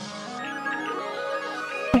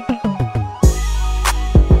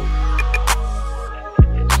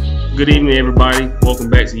Good evening, everybody. Welcome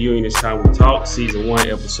back to Union It's Time We Talk, Season 1,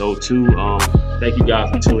 Episode 2. Thank you guys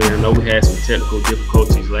for tuning in. I know we had some technical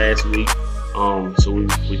difficulties last week, so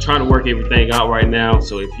we're trying to work everything out right now.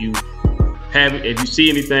 So if you see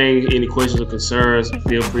anything, any questions or concerns,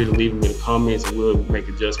 feel free to leave them in the comments, and we'll make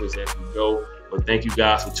adjustments as we go. But thank you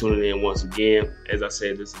guys for tuning in once again. As I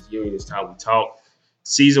said, this is Union It's Time We Talk.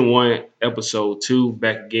 Season 1, Episode 2,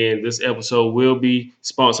 back again. This episode will be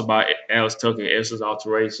sponsored by Alex Tucker and Essence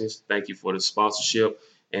Alterations. Thank you for the sponsorship.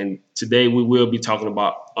 And today we will be talking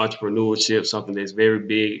about entrepreneurship, something that's very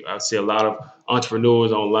big. I see a lot of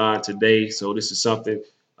entrepreneurs online today. So this is something,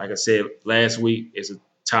 like I said last week, it's a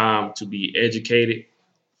time to be educated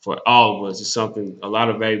for all of us. It's something, a lot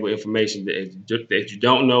of valuable information that you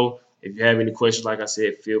don't know. If you have any questions, like I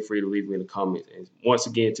said, feel free to leave them in the comments. And once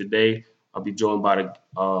again, today, I'll be joined by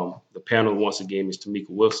the panel once again, Ms. Tamika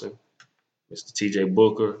Wilson, Mr. TJ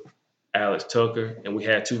Booker, Alex Tucker, and we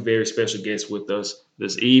had two very special guests with us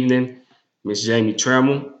this evening, Ms. Jamie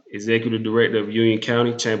Trammell, Executive Director of Union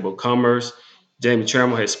County Chamber of Commerce. Jamie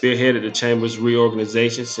Trammell has spearheaded the Chamber's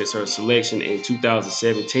reorganization since her selection in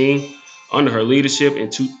 2017. Under her leadership in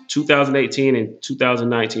 2018 and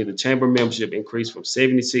 2019, the Chamber membership increased from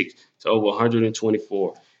 76 to over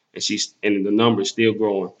 124, and the number is still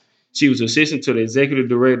growing. She was assistant to the executive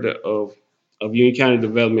director of Union County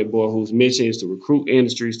Development Board, whose mission is to recruit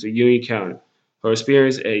industries to Union County. Her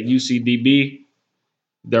experience at UCDB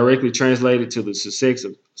directly translated to the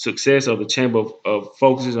success of the Chamber of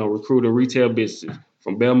focuses on recruiting retail businesses,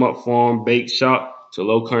 from Belmont Farm Bake Shop to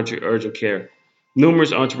Low Country Urgent Care.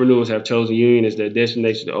 Numerous entrepreneurs have chosen Union as their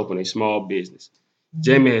destination to open a small business.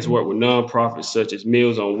 Jamie has worked with nonprofits such as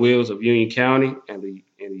Meals on Wheels of Union County and the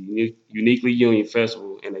Uniquely Union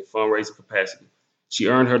Festival in a fundraising capacity. She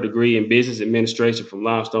earned her degree in business administration from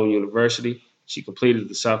Limestone University. She completed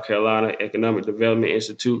the South Carolina Economic Development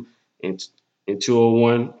Institute in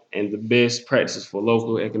 2001 and the best practices for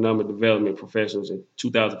local economic development professionals in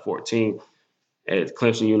 2014 at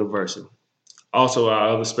Clemson University. Also, our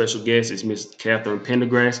other special guest is Ms. Catherine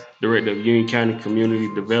Pendergrass, Director of Union County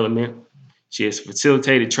Community Development. She has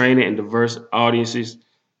facilitated training in diverse audiences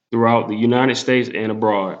throughout the United States and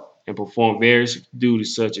abroad, and performed various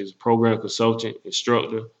duties such as program consultant,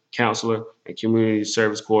 instructor, counselor, and community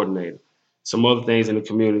service coordinator. Some other things in the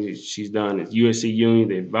community she's done is USC Union,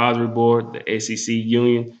 the Advisory Board, the SEC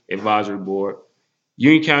Union Advisory Board,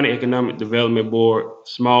 Union County Economic Development Board,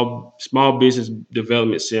 Small Business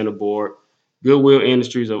Development Center Board, Goodwill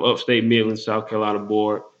Industries of Upstate Midland, South Carolina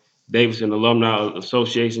Board, Davidson Alumni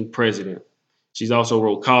Association President. She's also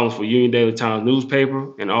wrote columns for Union Daily Times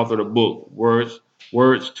newspaper and authored a book,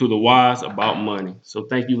 Words to the Wise About Money. So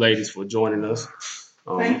thank you, ladies, for joining us.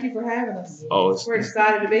 Thank you for having us. We're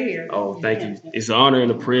excited to be here. Thank you. It's an honor and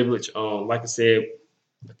a privilege. Like I said,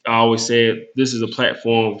 I always said this is a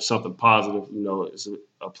platform, something positive. You know, it's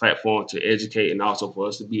a platform to educate and also for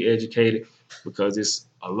us to be educated, because it's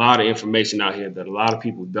a lot of information out here that a lot of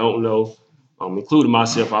people don't know, including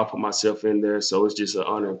myself. I'll put myself in there. So it's just an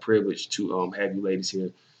honor and privilege to have you ladies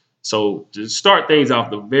here. So to start things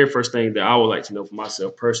off, the very first thing that I would like to know for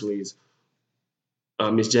myself personally is,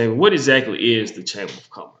 Ms. Jamie, what exactly is the Chamber of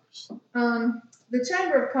Commerce? The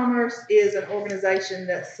Chamber of Commerce is an organization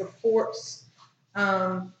that supports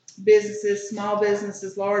businesses, small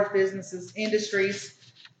businesses, large businesses, industries,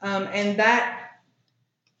 and that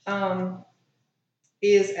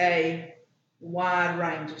is a wide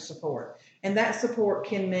range of support. And that support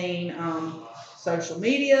can mean social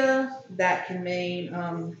media, that can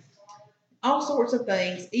mean all sorts of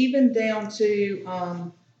things, even down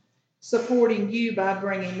to supporting you by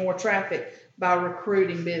bringing more traffic, by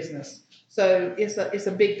recruiting business. So it's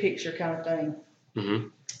a big picture kind of thing.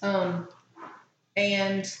 Mm-hmm.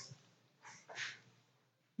 And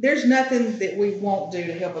there's nothing that we won't do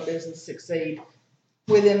to help a business succeed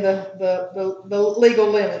within the legal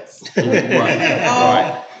limits.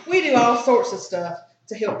 We do all sorts of stuff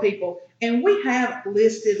to help people. And we have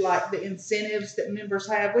listed like the incentives that members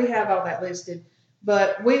have. We have all that listed.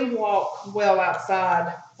 But we walk well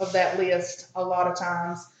outside of that list a lot of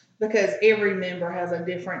times, because every member has a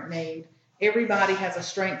different need. Everybody has a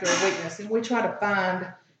strength or a weakness, and we try to find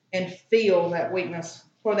and feel that weakness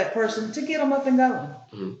for that person to get them up and going.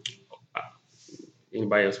 Mm-hmm.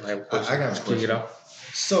 Anybody else have a question? I got a question.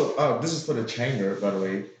 So this is for the chamber, by the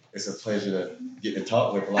way. It's a pleasure to get to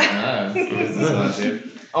talk with a lot of business.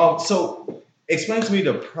 So explain to me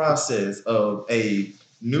the process of a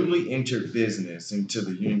newly entered business into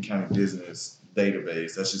the Union County Business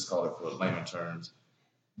Database. Let's just call it for layman terms.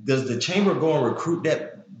 Does the chamber go and recruit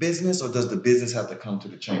that business, or does the business have to come to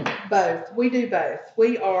the chamber? Both. We do both.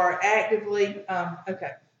 We are actively,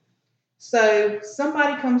 So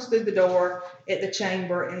somebody comes through the door at the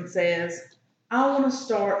chamber and says, I want to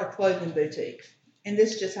start a clothing boutique. And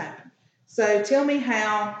this just happened. So tell me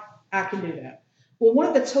how I can do that. Well, one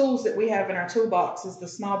of the tools that we have in our toolbox is the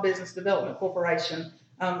Small Business Development Corporation,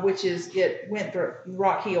 which is at Winthrop,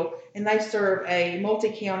 Rock Hill, and they serve a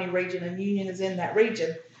multi-county region, and Union is in that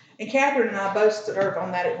region. And Catherine and I both serve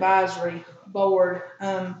on that advisory board.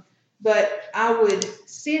 But I would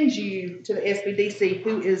send you to the SBDC,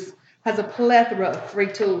 who has a plethora of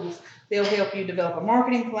free tools. They'll help you develop a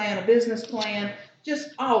marketing plan, a business plan, just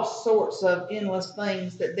all sorts of endless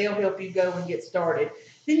things that they'll help you go and get started.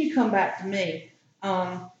 Then you come back to me.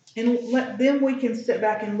 Then we can sit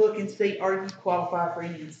back and look and see, are you qualified for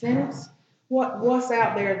any incentives? What's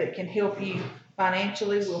out there that can help you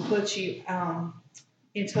financially? We'll put you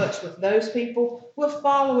in touch with those people. We'll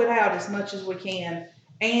follow it out as much as we can.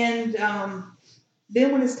 And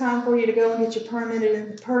then when it's time for you to go and get your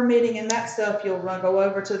permitting and that stuff, you'll go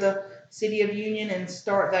over to the City of Union and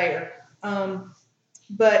start there.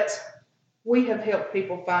 But we have helped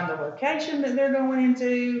people find the location that they're going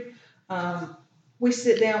into. We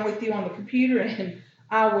sit down with you on the computer, and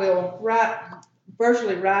I will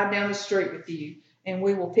virtually ride down the street with you, and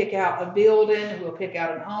we will pick out a building, we'll pick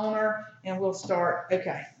out an owner, and we'll start,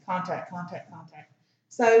 okay, contact.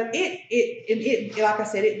 So it like I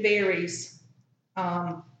said, it varies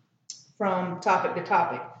from topic to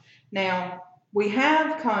topic. Now, we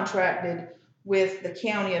have contracted with the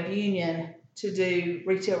County of Union to do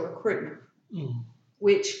retail recruitment,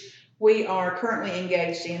 which we are currently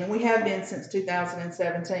engaged in, and we have been since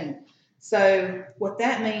 2017. So what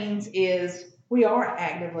that means is we are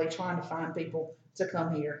actively trying to find people to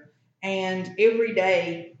come here. And every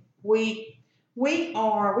day we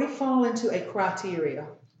fall into a criteria.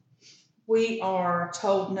 We are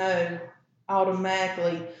told no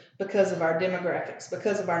automatically because of our demographics,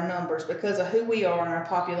 because of our numbers, because of who we are and our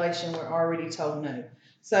population. We're already told no.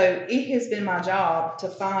 So it has been my job to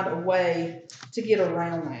find a way to get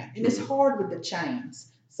around that. And it's hard with the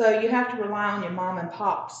chains. So you have to rely on your mom and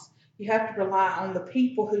pops. You have to rely on the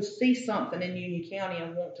people who see something in Union County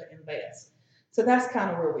and want to invest. So that's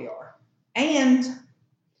kind of where we are. And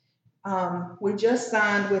we just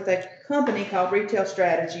signed with a company called Retail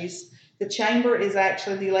Strategies. The chamber is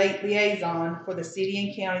actually the liaison for the city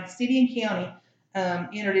and county. The city and county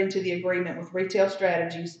entered into the agreement with Retail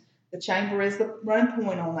Strategies. The chamber is the run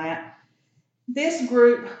point on that. This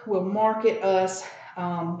group will market us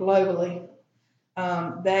globally.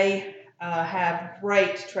 They have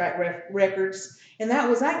great track records, and that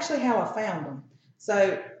was actually how I found them.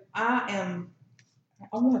 So I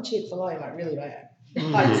want a Chick-fil-A like really bad.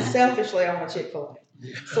 Like selfishly, I want a Chick-fil-A.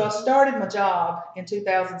 So I started my job in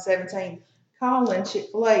 2017 calling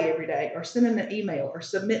Chick-fil-A every day, or sending an email, or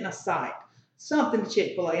submitting a site, something to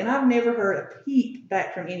Chick-fil-A. And I've never heard a peep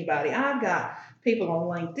back from anybody. I've got people on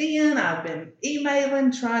LinkedIn. I've been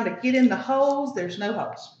emailing, trying to get in the holes. There's no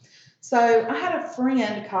holes. So I had a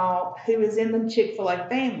friend call who is in the Chick-fil-A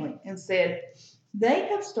family and said, they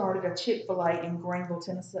have started a Chick-fil-A in Greenville,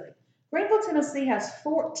 Tennessee. Greenville, Tennessee has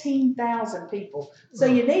 14,000 people. So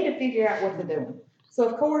you need to figure out what they're doing. So,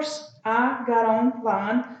 of course, I got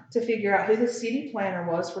online to figure out who the city planner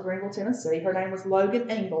was for Greenville, Tennessee. Her name was Logan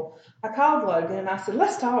Engel. I called Logan and I said,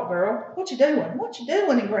 let's talk, girl. What you doing? What you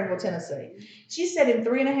doing in Greenville, Tennessee? She said in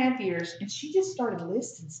 3.5 years, and she just started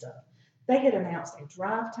listing stuff. They had announced a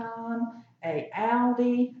drive time, a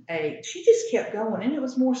Aldi, she just kept going, and it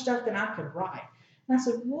was more stuff than I could write. And I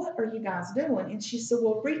said, what are you guys doing? And she said,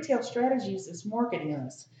 well, Retail Strategies is marketing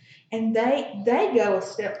us. And they go a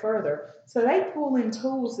step further. So they pull in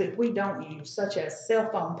tools that we don't use, such as cell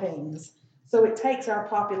phone pings. So it takes our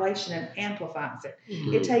population and amplifies it.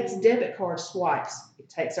 Mm-hmm. It takes debit card swipes. It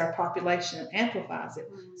takes our population and amplifies it.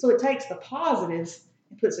 Mm-hmm. So it takes the positives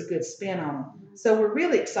and puts a good spin on them. Mm-hmm. So we're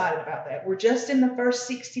really excited about that. We're just in the first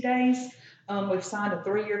 60 days. We've signed a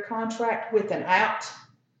 3-year contract with an out.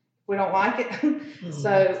 We don't like it. Mm-hmm.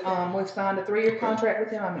 So we've signed a 3-year contract with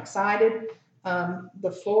them. I'm excited.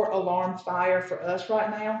 The floor alarm fire for us right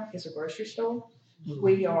now is a grocery store. Mm-hmm.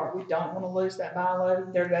 We don't want to lose that buy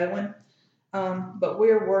load. They're going. But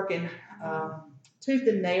we're working tooth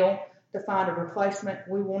and nail to find a replacement.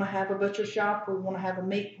 We want to have a butcher shop. We want to have a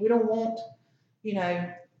meat. We don't want,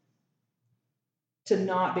 to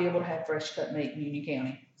not be able to have fresh cut meat in Union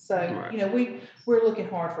County. So, right. We're looking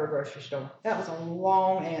hard for a grocery store. That was a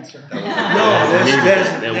long answer.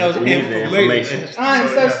 That was information. I'm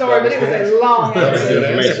so sorry, but it was a long answer.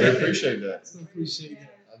 I appreciate that.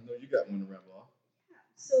 I know you got one to ramble off.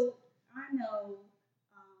 So I know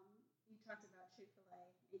you talked about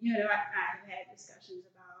Chick-fil-A. I've had discussions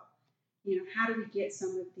about how do we get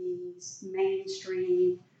some of these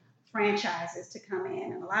mainstream franchises to come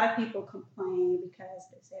in? And a lot of people complain because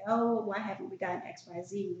they say, oh, why haven't we gotten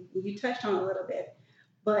XYZ? And you touched on it a little bit,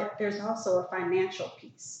 but there's also a financial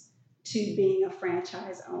piece to being a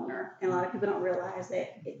franchise owner. And a lot of people don't realize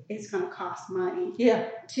that it's going to cost money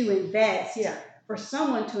to invest. Yeah. For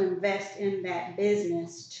someone to invest in that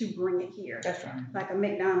business to bring it here. That's right. Like a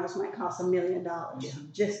McDonald's might cost $1 million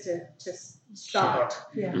just to start.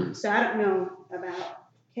 Yeah. So I don't know about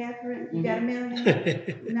Catherine. You got $1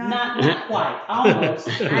 million? No, Not quite. Almost.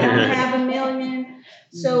 I don't have $1 million.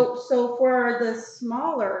 So for the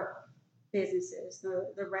smaller businesses,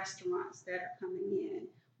 the restaurants that are coming in,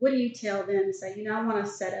 what do you tell them to say, I want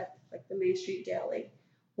to set up like the Main Street Deli?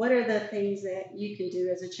 What are the things that you can do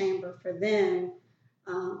as a chamber for them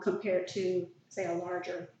compared to, say, a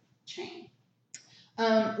larger chain?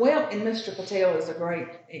 And Mr. Patel is a great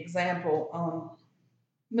example.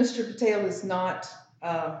 Mr. Patel is not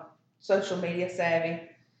social media savvy.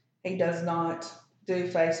 He does not do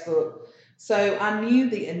Facebook. So I knew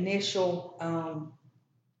the initial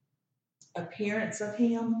appearance of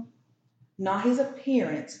him, not his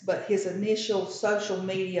appearance, but his initial social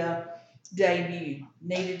media debut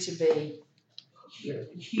needed to be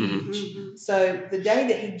huge. Mm-hmm. So the day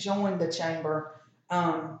that he joined the chamber,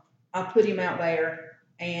 I put him out there,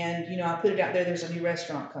 and I put it out there. There's a new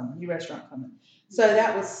restaurant coming. So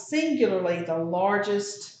that was singularly the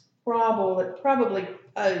largest probably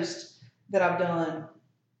post that I've done.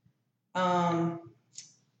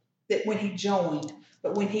 That when he joined,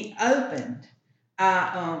 but when he opened,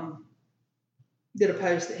 I did a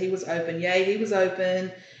post that he was open. Yay, he was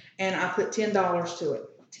open. And I put $10 to it.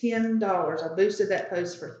 $10. I boosted that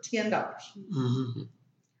post for $10. Mm-hmm.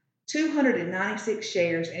 296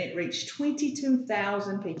 shares, and it reached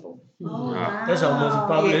 22,000 people. Oh, wow. That's almost a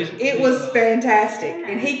population. It was fantastic.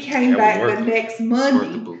 And he came back the next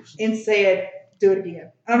Monday and said, do it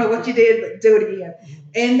again. I don't know what you did, but do it again.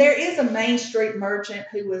 And there is a Main Street merchant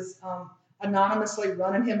who was anonymously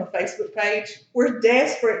running him a Facebook page. We're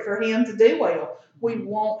desperate for him to do well. We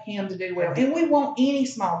want him to do well. And we want any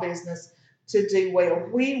small business to do well.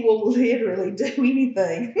 We will literally do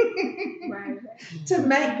anything to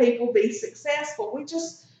make people be successful.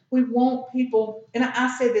 We want people, and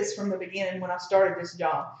I said this from the beginning when I started this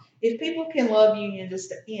job. If people can love Union just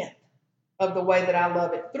the nth of the way that I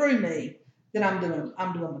love it through me, then I'm doing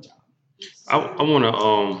my job. I want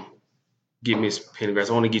to get Ms.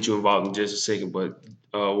 Pendergrass. I want to get you involved in just a second, but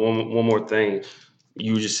one more thing.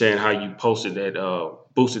 You were just saying how you posted that,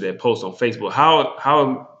 boosted that post on Facebook. How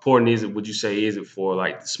important would you say is it for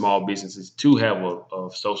like small businesses to have a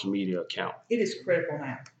social media account? It is critical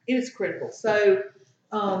now. It is critical. So,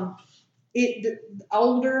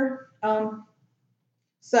 older.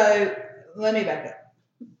 So let me back up.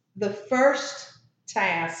 The first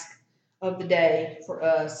task of the day for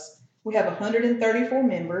us, we have 134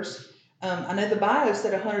 members. I know the bio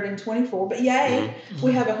said 124, but yay,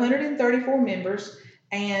 we have 134 members.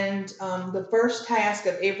 And the first task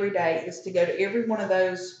of every day is to go to every one of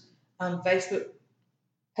those Facebook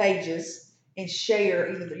pages and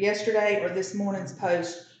share either yesterday or this morning's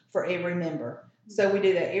post for every member. So we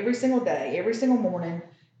do that every single day, every single morning.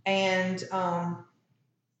 And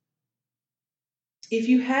if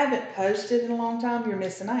you haven't posted in a long time, you're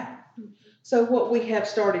missing out. So what we have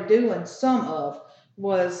started doing,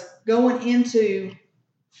 was going into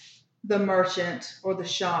the merchant or the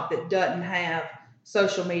shop that doesn't have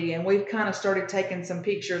social media. And we've kind of started taking some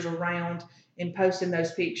pictures around and posting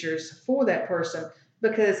those pictures for that person,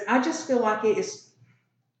 because I just feel like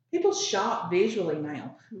people shop visually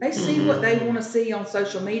now. They see what they want to see on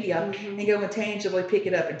social media and go and tangibly pick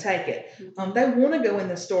it up and take it. They want to go in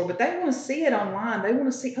the store, but they want to see it online. They want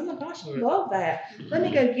to see, oh my gosh, I love that. Let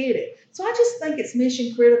me go get it. So I just think it's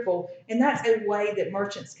mission critical, and that's a way that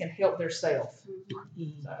merchants can help themselves.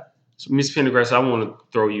 So Ms. Pendergrass, I want to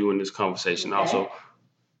throw you in this conversation also.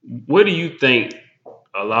 What do you think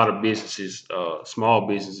a lot of businesses, small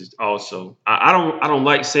businesses also, I don't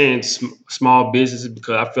like saying small businesses,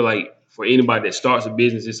 because I feel like for anybody that starts a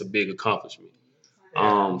business, it's a big accomplishment.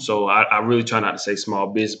 So I really try not to say small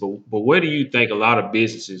business, but where do you think a lot of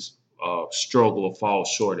businesses struggle or fall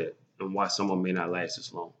short at, and why some of them may not last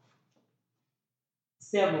as long?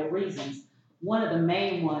 Several reasons. One of the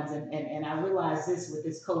main ones, and I realized this with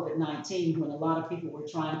this COVID-19, when a lot of people were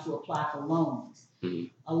trying to apply for loans.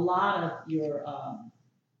 A lot of your,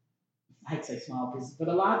 I'd say small business, but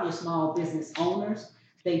a lot of your small business owners,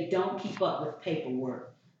 they don't keep up with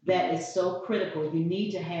paperwork. That is so critical. You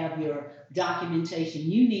need to have your documentation.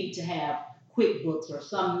 You need to have QuickBooks or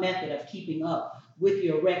some method of keeping up with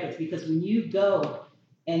your records, because when you go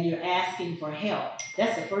and you're asking for help,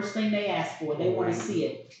 that's the first thing they ask for. They want to see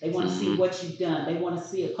it. They want to see what you've done. They want to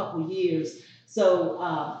see a couple years.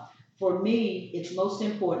 So for me, it's most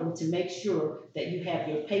important to make sure that you have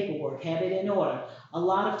your paperwork, have it in order. A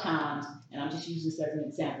lot of times, and I'm just using this as an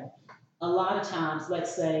example, a lot of times,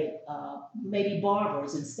 let's say maybe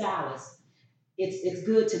barbers and stylists, it's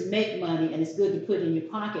good to make money and it's good to put in your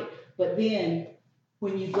pocket, but then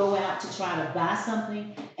when you go out to try to buy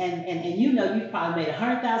something, and you know you probably made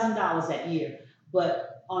 $100,000 that year,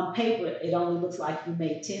 but on paper it only looks like you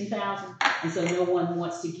made $10,000, and so no one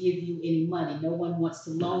wants to give you any money, no one wants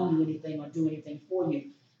to loan you anything or do anything for you.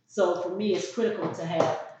 So for me, it's critical to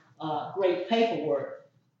have great paperwork.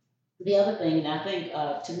 The other thing, and I think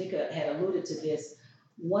Tamika had alluded to this,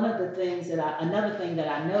 another thing that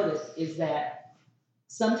I noticed is that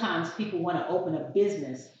sometimes people want to open a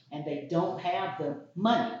business and they don't have the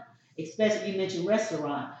money. Especially, you mentioned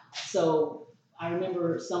restaurant. So I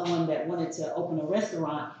remember someone that wanted to open a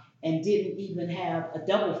restaurant and didn't even have a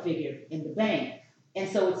double figure in the bank. And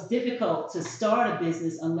so it's difficult to start a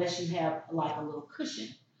business unless you have like a little cushion,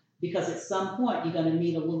 because at some point you're going to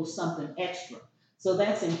need a little something extra. So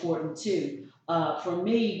that's important too. For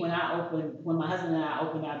me, when my husband and I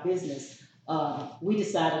opened our business, we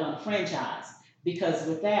decided on a franchise, because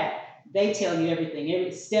with that, they tell you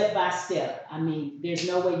everything, step by step. I mean, there's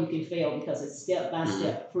no way you can fail because it's step by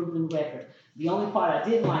step, proven record. The only part I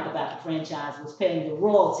didn't like about the franchise was paying the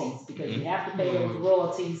royalties, because you have to pay those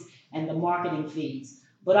royalties and the marketing fees.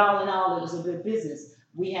 But all in all, it was a good business.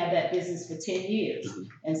 We had that business for 10 years.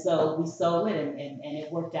 And so we sold it and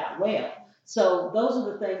it worked out well. So those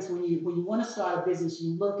are the things when you want to start a business,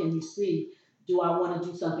 you look and you see, do I want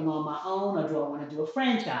to do something on my own or do I want to do a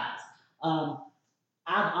franchise?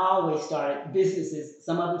 I've always started businesses,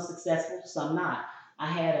 some of them successful, some not. I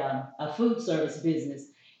had a food service business,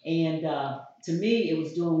 and to me, it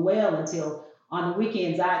was doing well until on the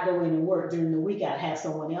weekends I'd go in and work. During the week, I'd have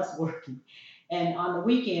someone else working. And on the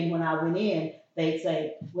weekend, when I went in, they'd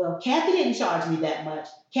say, well, Kathy didn't charge me that much.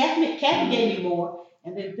 Kathy gave me more.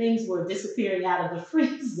 And then things were disappearing out of the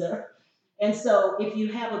freezer. And so if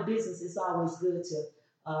you have a business, it's always good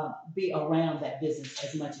to be around that business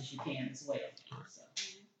as much as you can as well. So.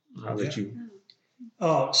 I'll let you.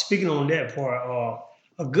 Speaking on that part,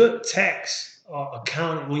 a good tax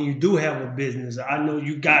accountant, when you do have a business, I know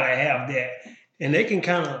you gotta have that, and they can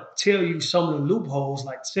kind of tell you some of the loopholes,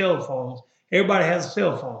 like cell phones. Everybody has a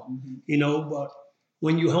cell phone, you know, but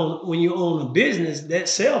when you own a business, that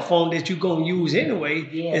cell phone that you're gonna use anyway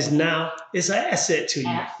it's an asset to you.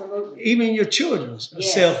 Absolutely. Even your children's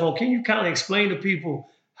cell phone. Can you kind of explain to people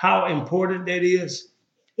how important that is?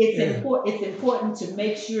 It's important to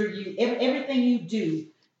make sure everything you do,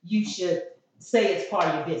 you should say it's part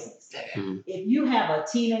of your business. If you have a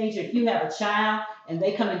teenager, if you have a child, and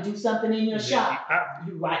they come and do something in your shop,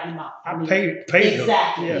 you write them out. I pay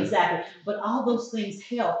them. Exactly. But all those things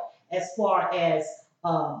help as far as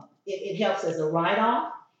it helps as a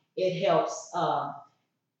write-off. It helps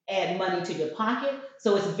add money to your pocket.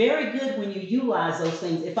 So it's very good when you utilize those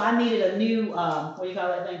things. If I needed a new, what do you call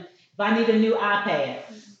that thing? If I need a new iPad,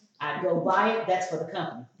 I'd go buy it. That's for the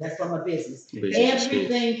company. That's for my business.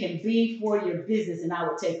 Everything can be for your business, and I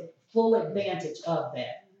would take full advantage of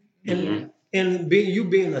that. And you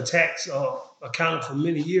being a tax accountant for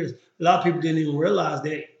many years, a lot of people didn't even realize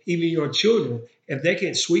that even your children, if they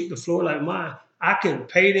can sweep the floor like mine, I can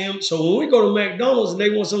pay them. So when we go to McDonald's and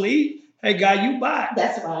they want something to eat, hey, guy, you buy it.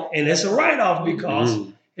 That's right. And it's a write-off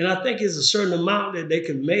because, and I think it's a certain amount that they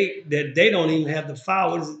can make that they don't even have to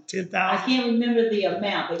file. What is it, 10,000? I can't remember the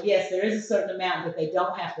amount, but yes, there is a certain amount that they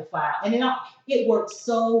don't have to file. And it works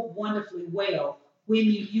so wonderfully well when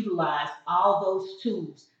you utilize all those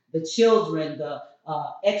tools, the children, the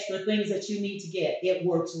extra things that you need to get. It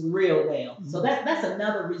works real well. So that's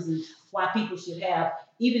another reason why people should have,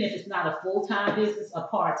 even if it's not a full-time business, a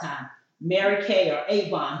part-time, Mary Kay or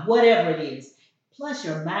Avon, whatever it is. Plus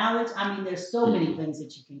your mileage. I mean, there's so many things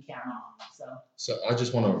that you can count on. So I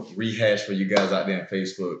just want to rehash for you guys out there in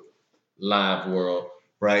Facebook Live world,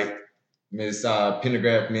 right? Ms.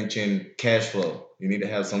 Pendergraph mentioned cash flow. You need to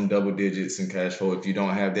have some double digits in cash flow. If you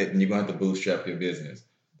don't have that, then you're going to have to bootstrap your business.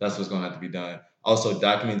 That's what's going to have to be done. Also,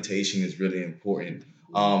 documentation is really important.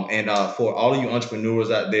 And for all of you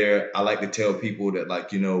entrepreneurs out there, I like to tell people that,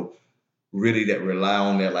 like, you know, really that rely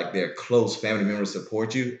on that, like their close family members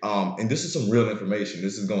support you. And this is some real information.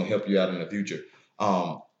 This is going to help you out in the future.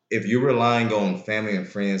 If you're relying on family and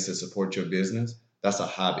friends to support your business, that's a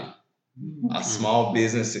hobby. A small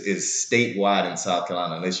business is statewide in South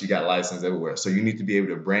Carolina, unless you got license everywhere. So you need to be able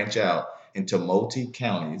to branch out into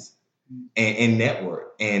multi-counties and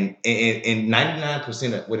network. And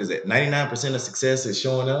 99% of, 99% of success is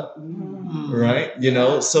showing up, right? You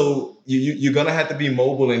know, so you're going to have to be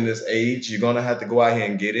mobile in this age. You're going to have to go out here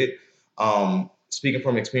and get it. Speaking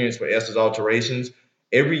from experience for Esther's Alterations,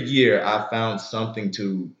 every year I found something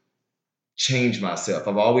to change myself.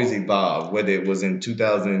 I've always evolved, whether it was in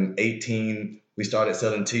 2018, we started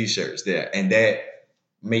selling t-shirts there, and that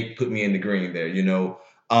put me in the green there, you know.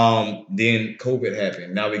 Then COVID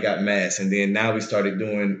happened. Now we got masks, and then now we started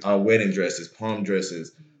doing wedding dresses, prom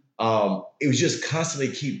dresses. It was just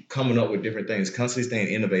constantly keep coming up with different things, constantly staying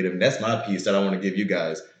innovative. And that's my piece that I want to give you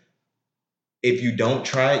guys. If you don't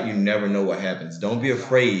try it, you never know what happens. Don't be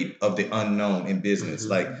afraid of the unknown in business.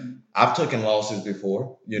 Like, I've taken losses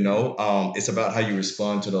before, you know. It's about how you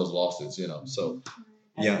respond to those losses, you know. So,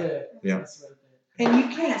 That's good. Yeah. That's really good. And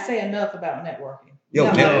you can't say enough about networking.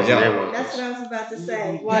 Network. That's what I was about to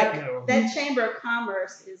say. Like, that Chamber of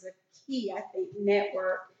Commerce is a key, I think,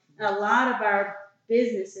 network. And a lot of our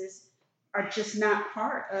businesses are just not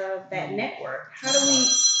part of that network. How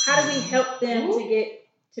do we help them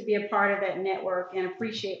to be a part of that network and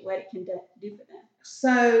appreciate what it can do for them?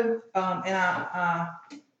 So, and I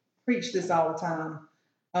preach this all the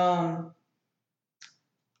time.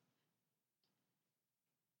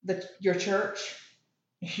 Your church,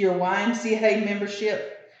 your YMCA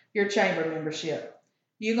membership, your chamber membership.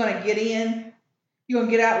 You're going to get in, you're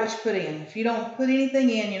going to get out what you put in. If you don't put anything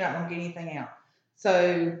in, you're not going to get anything out.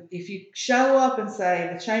 So if you show up and say,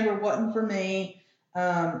 the chamber wasn't for me,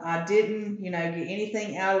 I didn't, get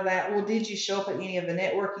anything out of that. Well, did you show up at any of the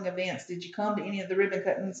networking events? Did you come to any of the ribbon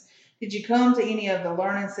cuttings? Did you come to any of the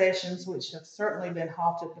learning sessions, which have certainly been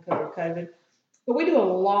halted because of COVID? But we do a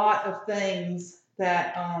lot of things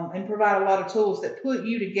that, and provide a lot of tools that put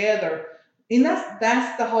you together. And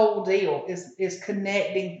that's the whole deal is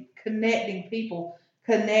connecting people,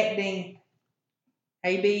 connecting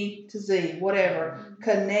A, B to Z, whatever,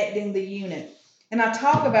 connecting the unit. And I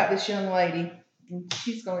talk about this young lady, and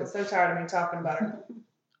she's going to get so tired of me talking about her.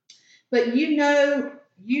 But you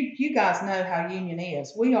guys know how union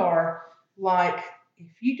is. We are like,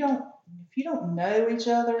 if you don't know each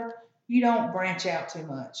other, you don't branch out too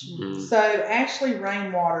much. Mm-hmm. So Ashley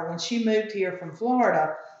Rainwater, when she moved here from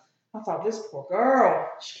Florida, I thought, this poor girl,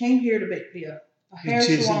 she came here to be a hair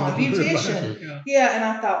salon beautician. Yeah, and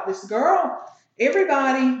I thought, this girl,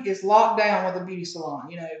 everybody is locked down with a beauty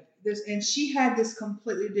salon, and she had this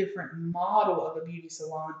completely different model of a beauty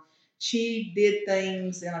salon. She did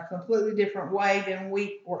things in a completely different way than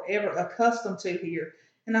we were ever accustomed to here.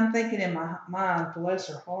 And I'm thinking in my mind, bless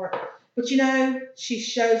her heart. But she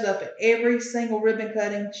shows up at every single ribbon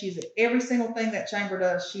cutting. She's at every single thing that chamber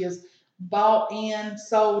does. She is bought in,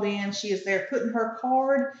 sold in. She is there putting her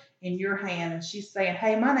card in your hand. And she's saying,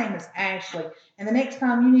 hey, my name is Ashley. And the next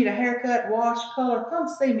time you need a haircut, wash, color, come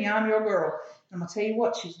see me. I'm your girl. And I'm going to tell you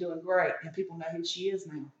what, she's doing great. And people know who she is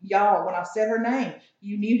now. Y'all, when I said her name,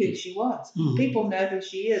 you knew who she was. Mm-hmm. People know who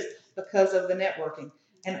she is because of the networking.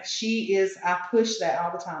 And she is, I push that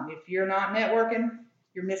all the time. If you're not networking,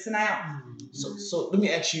 you're missing out. So let me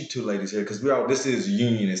ask you two ladies here, because this is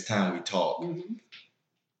unionist time we talk. Mm-hmm.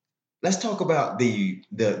 Let's talk about the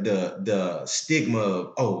stigma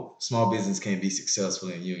of, small business can't be successful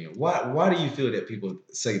in union. Why do you feel that people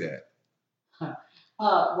say that?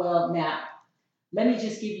 Well, now, let me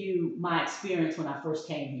just give you my experience when I first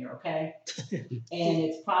came here, okay? And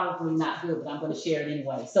it's probably not good, but I'm going to share it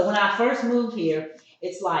anyway. So when I first moved here,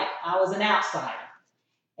 it's like I was an outsider,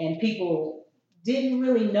 and people didn't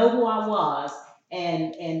really know who I was.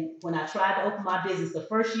 And when I tried to open my business, the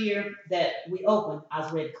first year that we opened, I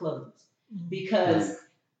was ready to close because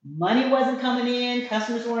money wasn't coming in,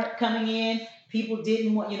 customers weren't coming in, people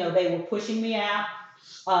didn't want, they were pushing me out.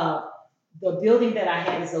 The building that I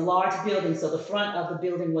had is a large building, so the front of the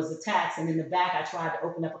building was the tax, and in the back I tried to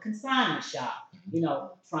open up a consignment shop,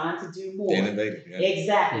 trying to do more. Innovative, yeah.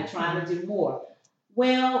 Exactly, trying to do more.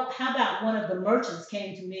 Well, how about one of the merchants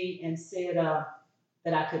came to me and said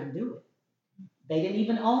that I couldn't do it. They didn't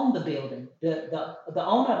even own the building. The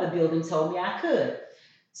owner of the building told me I could.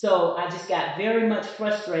 So I just got very much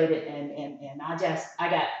frustrated, and I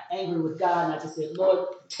got angry with God, and I just said, Lord,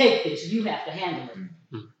 take this. You have to handle it. Mm-hmm.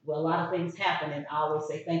 Well, a lot of things happen, and I always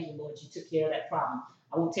say, thank you, Lord, you took care of that problem.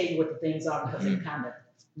 I won't tell you what the things are because they're kind of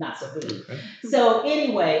not so good. So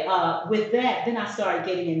anyway, with that, then I started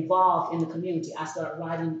getting involved in the community. I started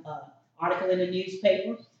writing an article in the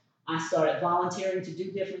newspaper. I started volunteering to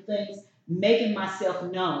do different things, making myself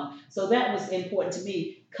known. So that was important to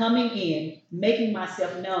me, coming in, making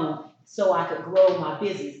myself known so I could grow my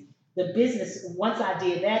business. the business, once I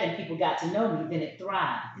did that and people got to know me, then it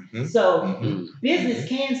thrived. Mhm. So Mhm. business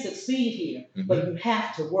can succeed here, but you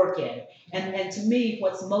have to work at it. And to me,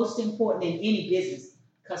 what's most important in any business,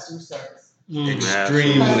 customer service.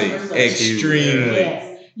 Extremely, Customer extremely.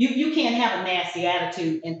 Yes. You can't have a nasty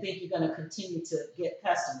attitude and think you're going to continue to get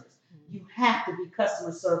customers. You have to be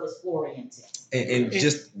customer service oriented. And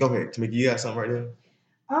just go ahead, Tamika. You got something right there?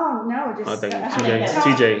 Oh no, just I think talk-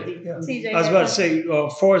 TJ. Yeah. TJ I was about to say,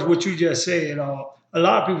 as far as what you just said, a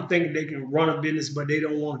lot of people think they can run a business, but they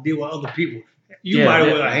don't want to deal with other people. You Yeah, might as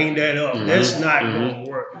that- well hang that up. Mhm. That's not Mhm. going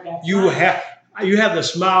to work. That's You right. have to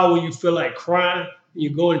smile when you feel like crying.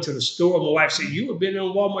 You go into the store. My wife said, "You have been in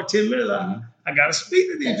Walmart 10 minutes. I got to speak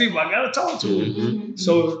to these people. I got to talk to them." Mhm.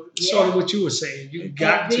 So, Yeah. sort of what you were saying. You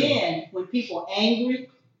got And to. then when people are angry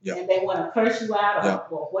Yeah. and they want to curse you out Yeah.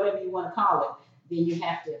 or whatever you want to call it, then you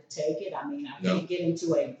have to take it. I mean, I can't get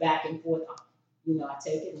into a back and forth. I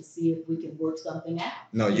take it and see if we can work something out.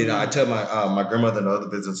 No, I tell my grandmother and other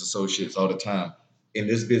business associates all the time. In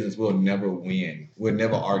this business, we'll never win. We'll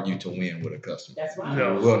never argue to win with a customer. That's right.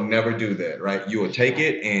 No. We'll never do that, right? You will take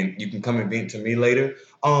it, and you can come and vent to me later.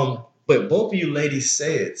 But both of you ladies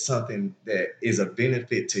said something that is a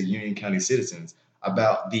benefit to Union County citizens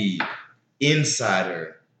about the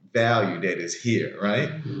insider value that is here, right?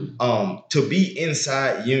 To be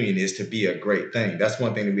inside Union is to be a great thing. That's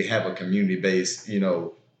one thing that we have a community-based,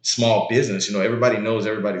 small business. Everybody knows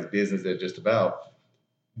everybody's business they're just about.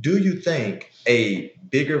 Do you think a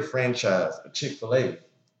bigger franchise, a Chick-fil-A,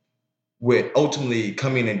 would ultimately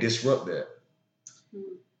come in and disrupt that?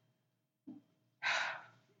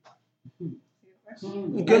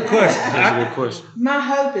 Good question. That's a good question. My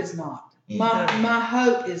hope is not. My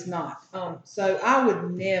hope is not. So I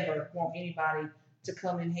would never want anybody to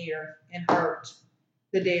come in here and hurt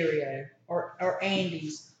the Dario or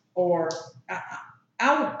Andy's, or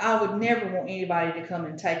I would never want anybody to come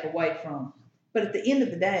and take away from. But at the end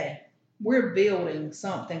of the day, we're building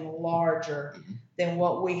something larger than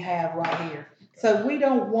what we have right here. So we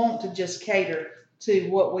don't want to just cater to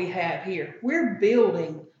what we have here. We're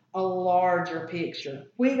building a larger picture.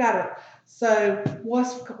 So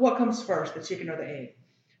what comes first, the chicken or the egg?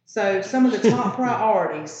 So some of the top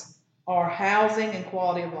priorities are housing and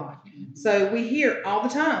quality of life. So we hear all the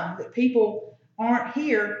time that people aren't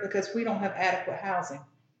here because we don't have adequate housing.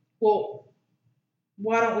 Well,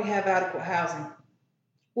 why don't we have adequate housing?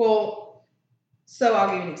 Well, so I'll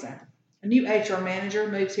give you an example. A new HR manager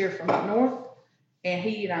moves here from up north, and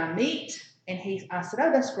he and I meet, and I said,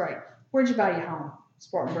 "Oh, that's great. Where'd you buy your home?"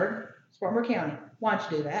 Spartanburg County. Why'd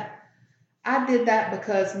you do that? I did that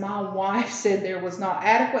because my wife said there was not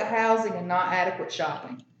adequate housing and not adequate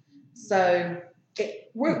shopping. So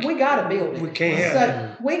we got to build it. We can't have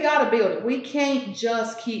So we got to build it. We can't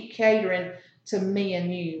just keep catering to me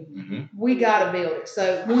and you. We got to build it.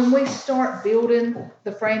 So when we start building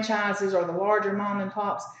the franchises or the larger mom and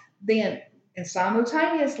pops, then and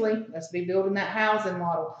simultaneously, let's be building that housing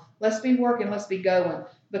model. Let's be working. Let's be going,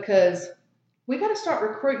 because we got to start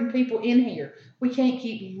recruiting people in here. We can't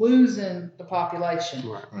keep losing the population.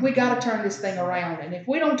 Right. We got to turn this thing around. And if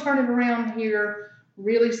we don't turn it around here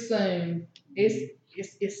really soon,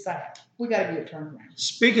 it's sad. We got to get it turned around.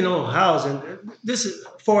 Speaking on housing, this is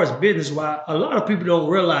as far as business wise, a lot of people don't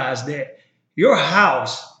realize that your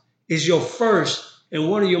house is your first and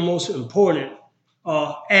one of your most important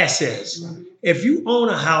assets. If you own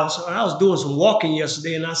a house, I was doing some walking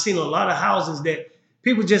yesterday and I seen a lot of houses that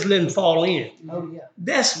people just letting fall in. Oh, yeah.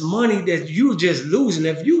 That's money that you just losing.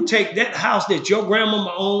 If you take that house that your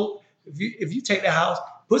grandmama owned, if you take that house,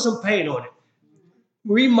 put some paint on it,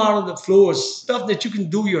 remodel the floors, stuff that you can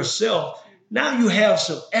do yourself, now you have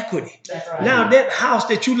some equity. That's right. Now that house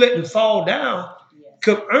that you letting fall down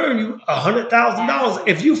could earn you $100,000.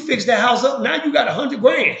 If you fix that house up, now you got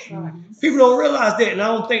 $100,000. People don't realize that, and I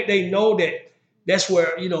don't think they know that. That's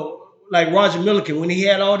where, like Roger Milliken, when he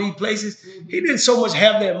had all these places, he didn't so much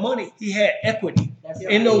have that money. He had equity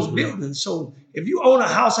in those buildings. So if you own a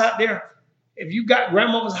house out there, if you got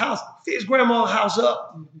grandmama's house, fix grandmama's house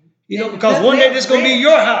up. Because one day this going to be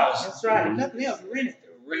your house. That's right. If nothing else, rent it.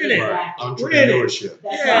 Rent it. Right. Entrepreneurship.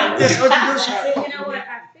 Yeah, that's entrepreneurship. You know what?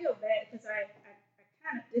 I feel bad because I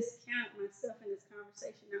kind of discount myself in this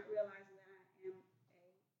conversation, not realizing that I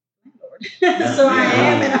am a landlord. So I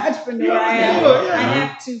am an entrepreneur. I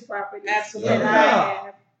have two properties Absolutely.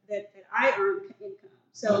 that I earn income.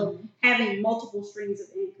 So having multiple streams of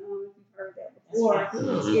income, if you've heard that before,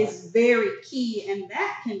 is very key, and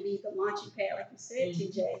that can be the launching pad, like you said,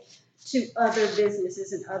 TJ, to other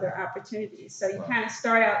businesses and other opportunities. So you kind of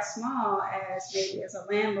start out small as maybe as a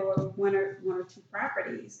landlord with one or two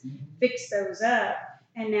properties, fix those up,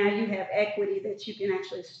 and now you have equity that you can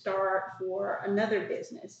actually start for another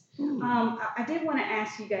business. I did want to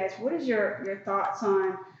ask you guys, what is your thoughts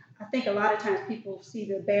on, I think a lot of times people see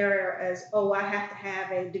the barrier as, oh, I have to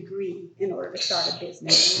have a degree in order to start a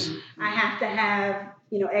business. I have to have,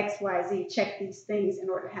 X, Y, Z, check these things in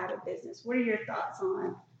order to have a business. What are your thoughts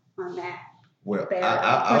on that? Well,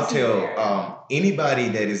 I'll tell anybody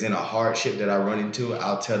that is in a hardship that I run into,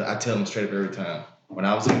 I tell them straight up every time. When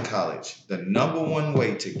I was in college, the number one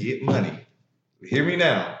way to get money, hear me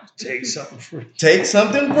now, take something free. Take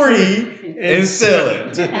something free and sell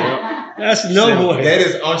it. That's the number one. That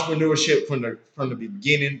is entrepreneurship from the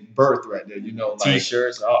beginning, birth right there. Like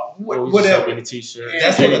T-shirts, whatever. T-shirts.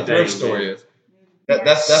 That's what a thrift store is.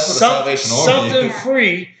 That's what a Salvation Army is. Something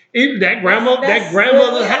free. Even that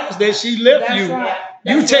grandmother's house that she left you. Right.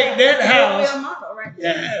 You take that house. Model, right?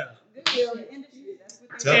 Yeah.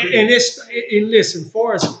 And listen,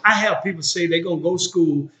 for us, I have people say they're gonna go to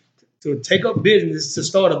school to take up business, to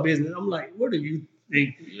start a business. I'm like, what do you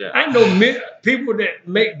think? Yeah. I know people that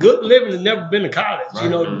make good living and never been to college.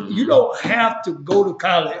 Right. You don't have to go to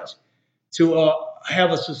college to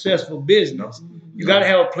have a successful business. You got to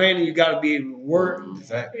have a plan, and you got to be able to work.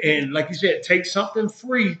 Exactly. And like you said, take something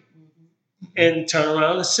free and turn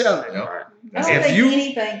around and sell it. Yep. Right. I don't think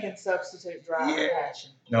anything can substitute drive and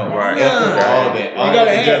passion. No, Right. All of it. All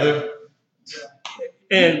gotta together.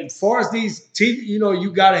 And as far as these,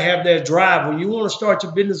 you got to have that drive. When you want to start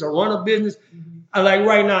your business or run a business, I like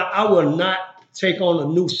right now, I will not take on a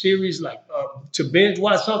new series like to binge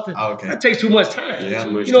watch something. Okay. That takes too much time. Yeah.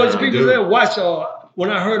 There's people that watch, when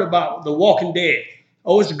I heard about The Walking Dead,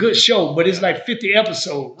 it's a good show, but it's like 50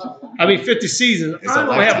 episodes. 50 seasons. It's I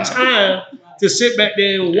don't have time to sit back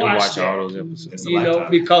there and watch all those episodes.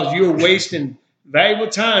 Because you're wasting valuable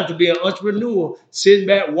time to be an entrepreneur sitting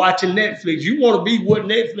back watching Netflix. You want to be what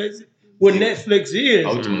Netflix is.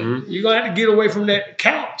 Ultimately. You're going to have to get away from that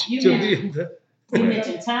couch. You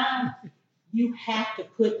mentioned time. You have to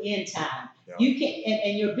put in time. Yeah. You can't,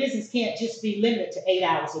 and your business can't just be limited to 8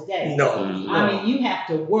 hours a day. No. You have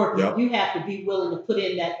to work. Yep. You have to be willing to put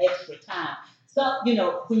in that extra time. So,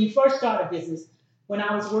 when you first start a business, when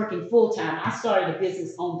I was working full time, I started a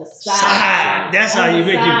business on the side. That's how you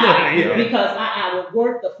make your money. Yeah. Because I would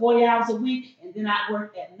work the 40 hours a week, and then I'd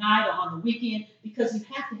work at night or on the weekend, because you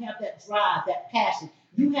have to have that drive, that passion.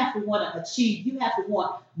 You have to want to achieve. You have to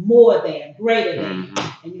want more than, greater than,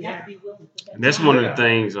 and you have to be willing to put that. And that's one of the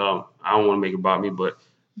things I don't want to make about me, but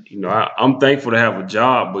I'm thankful to have a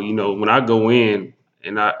job. But when I go in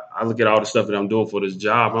and I look at all the stuff that I'm doing for this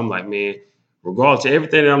job, I'm like, man, regardless of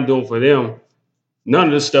everything that I'm doing for them, none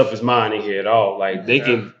of this stuff is mine in here at all. Like they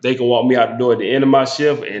can walk me out the door at the end of my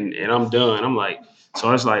shift and I'm done. I'm like,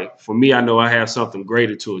 so it's like for me, I know I have something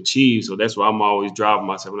greater to achieve. So that's why I'm always driving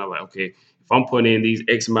myself. And I'm like, okay, if I'm putting in these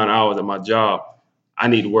X amount of hours at my job, I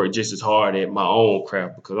need to work just as hard at my own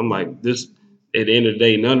craft, because I'm like, this, at the end of the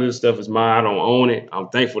day, none of this stuff is mine. I don't own it. I'm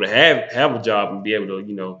thankful to have a job and be able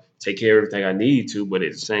to, take care of everything I need to. But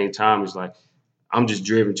at the same time, it's like, I'm just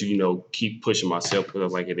driven to, keep pushing myself,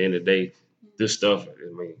 because like at the end of the day, this stuff,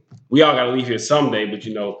 we all got to leave here someday, but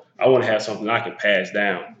I want to have something I can pass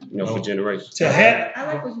down, for generations. I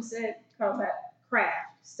like what you said, Carl, about craft.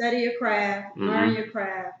 Study your craft, learn your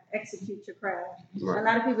craft, execute your craft. Right. A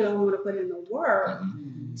lot of people don't want to put in the work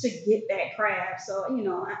to get that craft. So,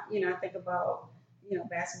 I think about,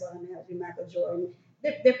 basketball analogy, Michael Jordan.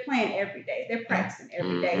 They're playing every day. They're practicing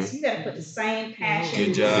every day. So you got to put the same passion,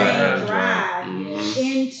 the same drive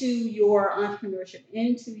into your entrepreneurship,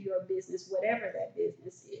 into your business, whatever that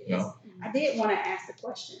business is. Yeah. I did want to ask the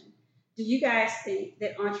question, do you guys think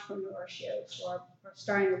that entrepreneurship or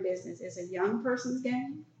starting a business is a young person's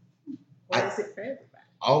game? Or is it for everybody?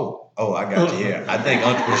 Oh, I got you. Yeah, I think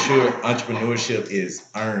entrepreneurship is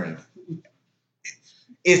earned.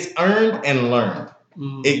 It's earned and learned.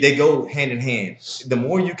 They go hand in hand. The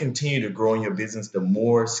more you continue to grow in your business, the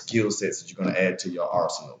more skill sets that you're going to add to your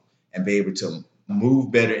arsenal and be able to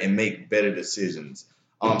move better and make better decisions.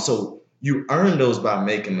 So you earn those by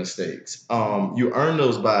making mistakes. You earn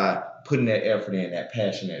those by putting that effort in, that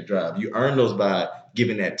passion, that drive. You earn those by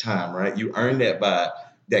giving that time, right? You earn that by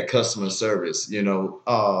that customer service, and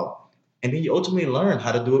then you ultimately learn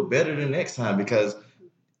how to do it better the next time, because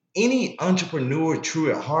any entrepreneur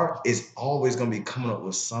true at heart is always going to be coming up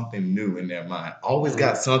with something new in their mind. Always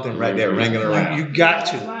got something right there ringing around. You got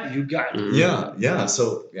to. Yeah.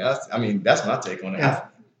 So that's my take on it.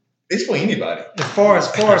 It's for anybody. As far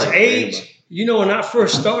as age, when I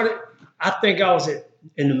first started, I think I was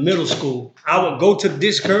in the middle school. I would go to the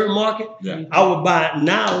discount market. Yeah. I would buy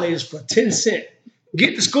Annihilators for 10 cents.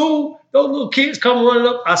 Get to school, those little kids come running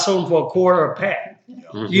up. I sold them for $0.25 a pack.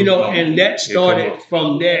 You know, and that Here come started up.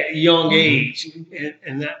 from that young age.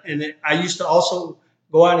 And I used to also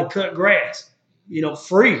go out and cut grass, you know,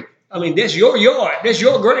 free. I mean, that's your yard. That's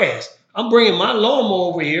your grass. I'm bringing my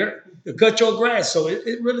lawnmower over here to cut your grass. So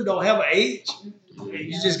it really don't have an age.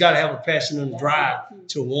 You just got to have a passion and a drive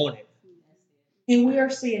to want it. And we are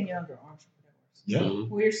seeing younger entrepreneurs. Yeah.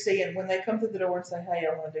 We're seeing when they come through the door and say, "Hey,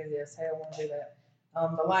 I want to do this. Hey, I want to do that."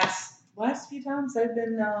 The last few times they've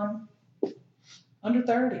been under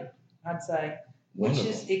 30, I'd say, which is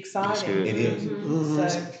Wonderful. exciting. It is.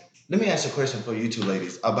 So Let me ask a question for you two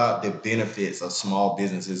ladies about the benefits of small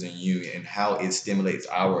businesses in Union and how it stimulates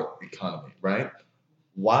our economy, right?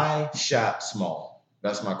 Why shop small?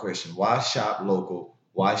 That's my question. Why shop local?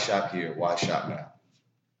 Why shop here? Why shop now?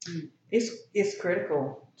 it's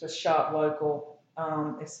critical to shop local,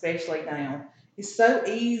 especially now. It's so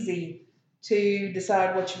easy to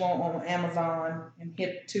decide what you want on Amazon and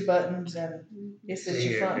hit 2 buttons and it's at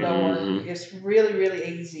your front door. Mhm. It's really,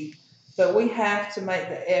 really easy. But we have to make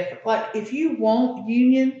the effort. Like if you want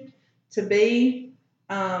Union to be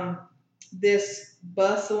this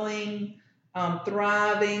bustling,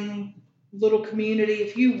 thriving little community,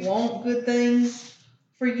 if you want good things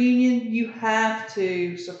for Union, you have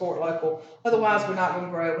to support local. Otherwise, we're not going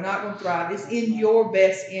to grow. We're not going to thrive. It's in your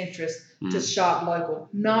best interest to shop local,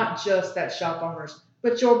 not just that shop owners,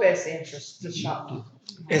 but your best interest to shop local.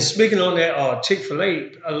 And speaking on that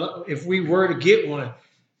Chick-fil-A, if we were to get one,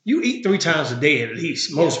 you eat 3 times a day at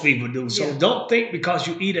least. Most people do. So Yeah. don't think because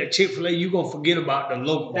you eat at Chick-fil-A, you're going to forget about the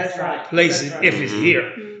local That's right. places That's right. if it's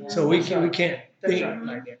here. So we That's can't right. That's think right.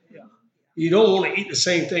 like that. Yeah. You don't want to eat the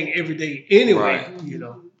same thing every day anyway, Right. you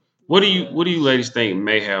know. What do you ladies think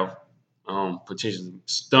may have potentially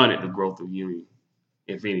stunted the growth of Union,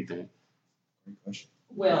 if anything?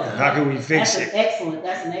 Well, How can we fix it?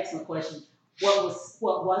 That's an excellent question.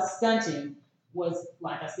 What was stunting was,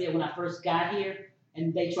 like I said, when I first got here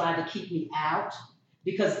and they tried to keep me out,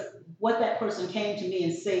 because what that person came to me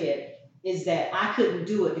and said is that I couldn't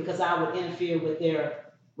do it because I would interfere with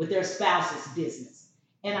their spouse's business.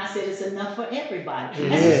 And I said, it's enough for everybody.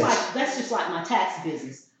 That's just like my tax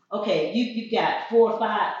business. Okay, you've got 4 or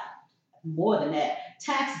 5, more than that,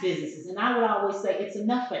 tax businesses. And I would always say it's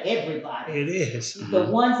enough for everybody. It is. The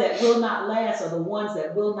ones that will not last are the ones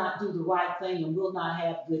that will not do the right thing and will not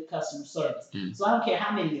have good customer service. So I don't care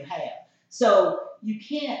how many you have. So you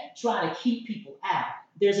can't try to keep people out.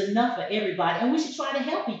 There's enough for everybody, and we should try to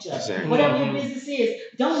help each other. Exactly. Whatever your business is,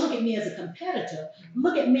 don't look at me as a competitor.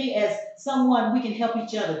 Look at me as someone we can help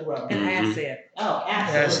each other grow. An asset. Oh,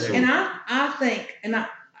 absolutely. And I think, and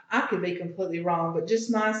I could be completely wrong, but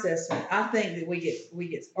just my assessment, I think that we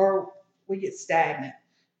get stagnant.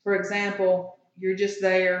 For example, you're just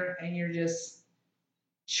there and you're just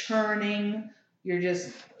churning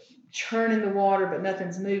the water, but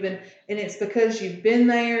nothing's moving. And it's because you've been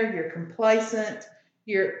there, you're complacent,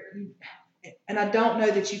 and I don't know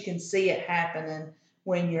that you can see it happening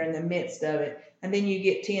when you're in the midst of it. And then you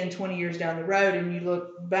get 10, 20 years down the road and you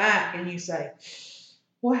look back and you say,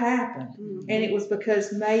 what happened? And it was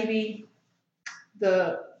because maybe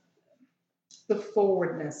the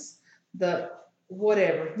forwardness, the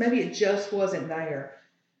whatever, maybe it just wasn't there.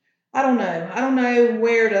 I don't know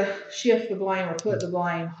where to shift the blame or put the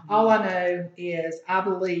blame. All I know is I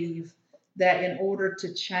believe that in order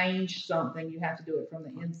to change something, you have to do it from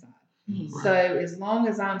the inside. So as long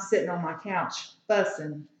as I'm sitting on my couch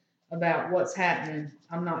fussing about what's happening,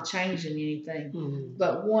 I'm not changing anything.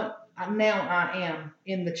 But now I am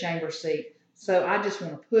in the chamber seat. So I just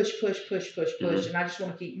want to push. And I just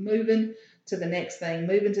want to keep moving to the next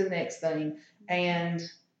thing. And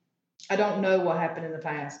I don't know what happened in the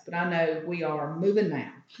past, but I know we are moving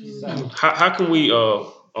now. So. How can we?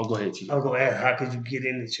 Go ahead, Chief. I was going to ask, how could you get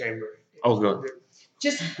in the chamber? Oh, good.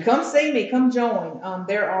 Just come see me, come join.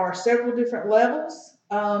 There are several different levels.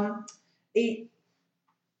 You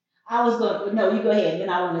go ahead, then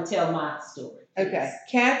I want to tell my story. Okay.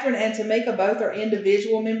 Catherine and Tamika both are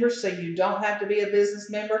individual members, so you don't have to be a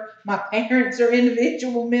business member. My parents are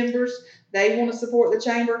individual members. They want to support the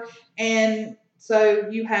chamber. And so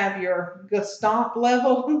you have your Gestalt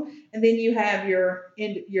level, and then you have your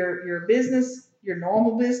business, your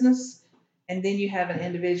normal business, and then you have an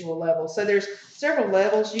individual level. So there's several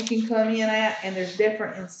levels you can come in at, and there's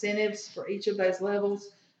different incentives for each of those levels.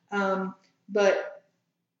 But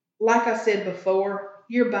like I said before,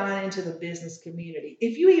 you're buying into the business community.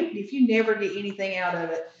 If you never get anything out of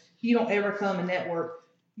it, you don't ever come and network,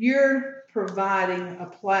 you're providing a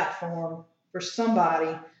platform for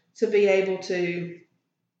somebody to be able to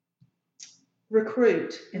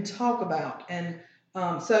recruit and talk about. And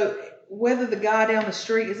so whether the guy down the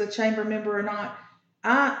street is a chamber member or not,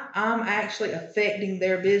 I'm actually affecting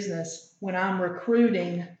their business when I'm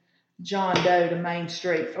recruiting John Doe to Main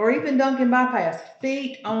Street or even Duncan Bypass.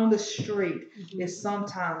 Feet on the street is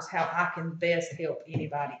sometimes how I can best help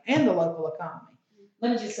anybody and the local economy.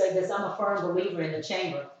 Let me just say this, I'm a firm believer in the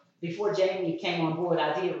chamber. Before Jamie came on board,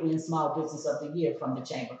 I did win Small Business of the Year from the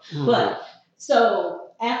chamber. But so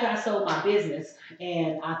after I sold my business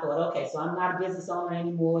and I thought, okay, so I'm not a business owner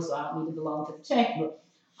anymore, so I don't need to belong to the chamber.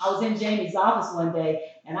 I was in Jamie's office one day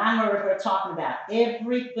and I heard her talking about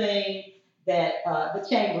everything that the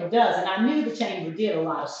chamber does. And I knew the chamber did a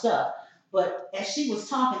lot of stuff. But as she was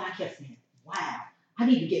talking, I kept saying, wow, I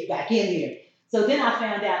need to get back in here. So then I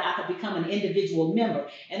found out I could become an individual member.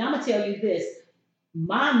 And I'm going to tell you this,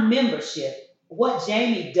 my membership, what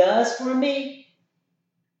Jamie does for me,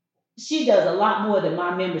 she does a lot more than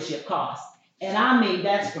my membership costs. And I mean,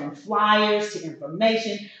 that's from flyers to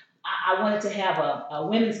information. I wanted to have a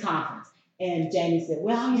women's conference. And Jamie said,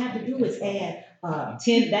 well, all you have to do is add that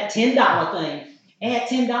 $10 thing. Add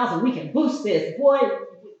 $10 and we can boost this. Boy,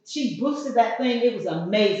 she boosted that thing. It was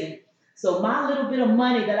amazing. So my little bit of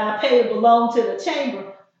money that I pay belong to the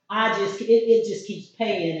chamber. It just keeps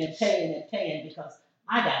paying and paying and paying because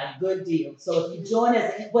I got a good deal. So if you join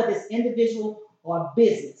whether it's individual or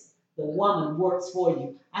business, the woman works for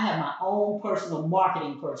you. I have my own personal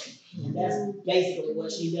marketing person, and that's basically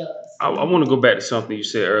what she does. I want to go back to something you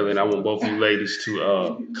said earlier, and I want both of you ladies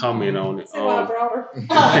to comment on it. See why I brought her?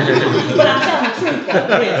 But I'm telling the truth,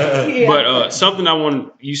 though. Yes. But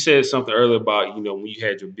something you said something earlier about, when you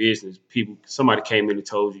had your business, somebody came in and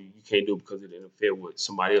told you can't do it because it interfered with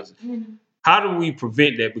somebody else. Mm-hmm. How do we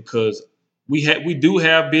prevent that? Because we do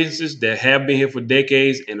have businesses that have been here for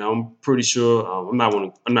decades, and I'm pretty sure I'm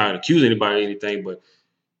not accusing anybody of anything, but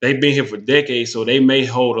they've been here for decades, so they may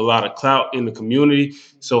hold a lot of clout in the community.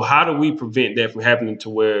 So how do we prevent that from happening to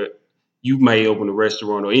where you may open a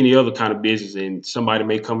restaurant or any other kind of business, and somebody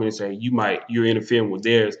may come in and say you're interfering with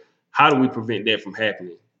theirs? How do we prevent that from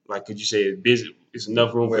happening? Like, could you say business? It's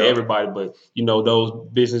enough room for everybody, but those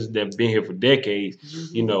businesses that have been here for decades,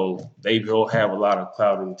 they all have a lot of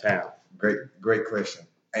clout in town. Great question.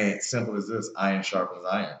 And simple as this, iron sharpens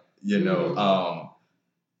iron.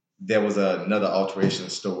 There was another alteration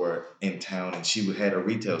store in town, and she had a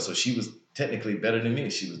retail, so she was technically better than me.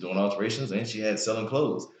 She was doing alterations, and she had selling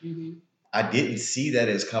clothes. Mm-hmm. I didn't see that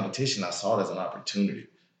as competition. I saw it as an opportunity.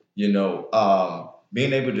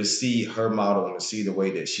 Being able to see her model and to see the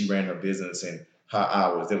way that she ran her business and her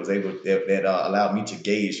hours, that allowed me to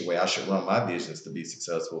gauge the way I should run my business to be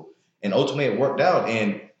successful. And ultimately, it worked out.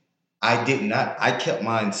 And I kept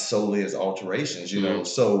mine solely as alterations. Mm-hmm.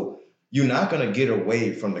 So you're not going to get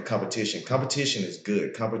away from the competition. Competition is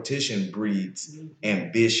good. Competition breeds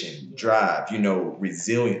ambition, drive,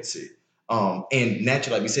 resiliency. And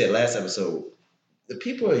naturally, like we said last episode, the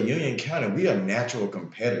people of Union County, we are natural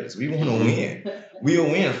competitors. We want to win. We'll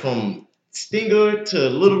win from Stinger to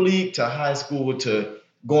Little League to high school to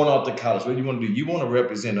going off to college. What do you want to do? You want to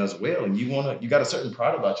represent us well, and you got a certain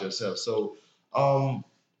pride about yourself. So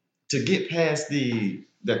to get past the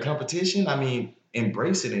competition,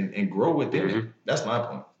 embrace it and grow within it. That's my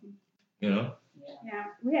point. Yeah,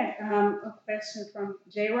 we had a question from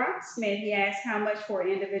J. Rock Smith. He asked how much for an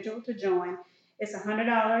individual to join. It's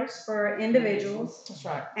 $100 for individuals. That's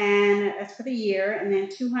right. And that's for the year, and then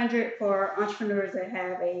 $200 for entrepreneurs that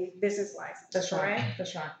have a business license. That's right. Correct?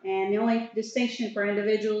 That's right. And the only distinction for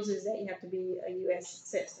individuals is that you have to be a U.S.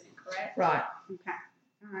 citizen, correct? Right. Okay.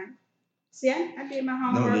 All right. See, I did my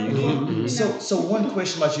homework. No, So one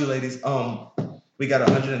question about you ladies. We got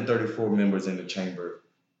 134 members in the chamber.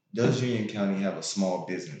 Does Union County have a small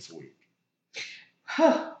business week?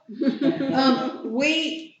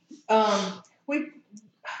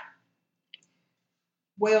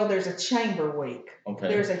 There's a chamber week. Okay.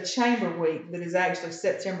 There's a chamber week that is actually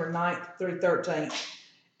September 9th through 13th.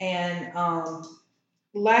 And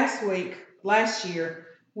last year,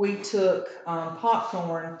 we took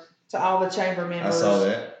popcorn to all the chamber members. I saw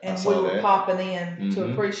that. And we were popping in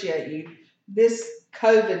to appreciate you. This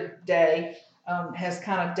COVID day has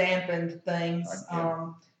kind of dampened things.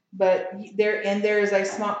 But there is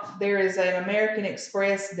an American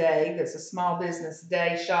Express Day that's a small business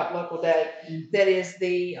day, shop local day, that is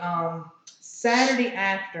the Saturday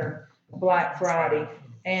after Black Friday.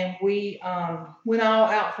 And we went all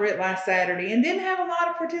out for it last Saturday and didn't have a lot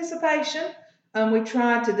of participation. We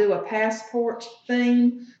tried to do a passport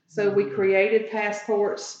theme, so we created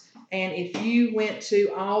passports. And if you went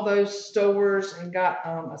to all those stores and got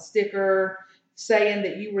a sticker saying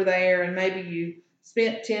that you were there, and maybe you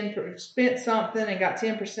spent something and got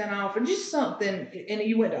 10% off, and just something, and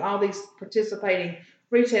you went to all these participating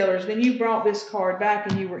retailers, then you brought this card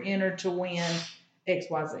back and you were entered to win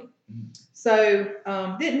XYZ. So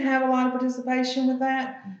didn't have a lot of participation with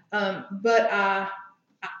that, but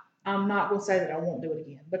I'm not going to say that I won't do it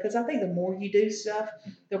again, because I think the more you do stuff,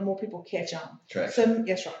 the more people catch on. So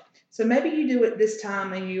that's right. So maybe you do it this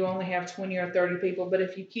time and you only have 20 or 30 people, but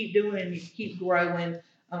if you keep doing it and you keep growing,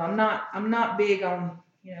 I'm not big on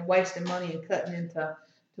wasting money and cutting into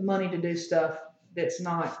money to do stuff that's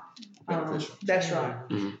not. That's right.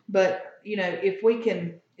 Mm-hmm. But if we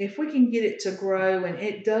can get it to grow, and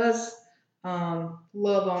it does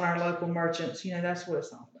love on our local merchants, that's what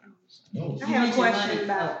it's all about. I have a question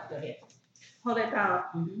about. Go ahead. Hold it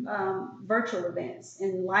about virtual events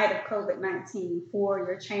in light of COVID-19 for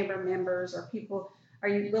your chamber members or people. Are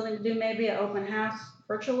you willing to do maybe an open house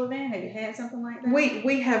virtual event? Have you had something like that?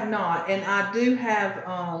 We have not, and I do have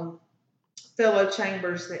fellow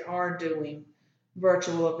chambers that are doing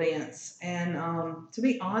virtual events, and to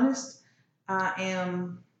be honest, I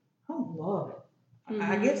love it.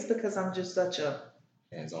 I guess because I'm just such a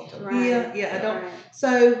hands-on type. Right. I don't. Right.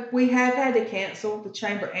 So we have had to cancel the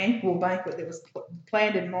chamber annual banquet that was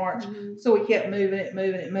planned in March. So we kept moving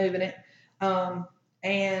it,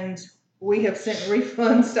 and we have sent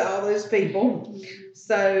refunds to all those people.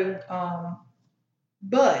 So,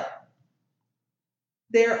 but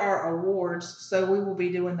there are awards, so we will be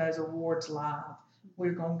doing those awards live.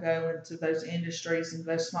 We're going to go into those industries and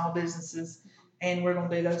those small businesses, and we're going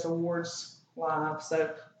to do those awards live.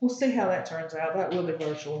 So we'll see how that turns out. That will be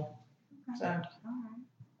virtual. So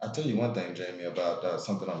I'll tell you one thing, Jamie, about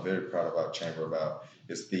something I'm very proud about Chamber about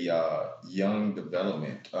is the young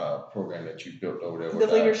development program that you built over there.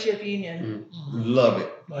 The Leadership Union. Love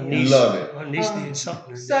it. Love it. My niece did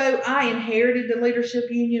something. So I inherited the Leadership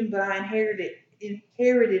Union, but I inherited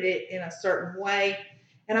it in a certain way,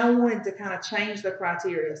 and I wanted to kind of change the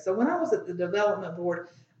criteria. So when I was at the development board,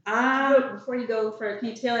 before you go further, can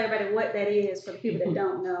you tell everybody what that is for the people that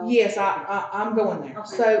don't know? Yes, I'm going there.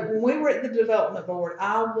 Okay. So when we were at the development board,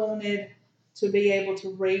 I wanted to be able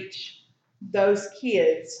to reach those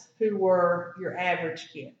kids who were your average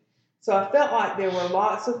kid. So I felt like there were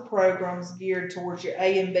lots of programs geared towards your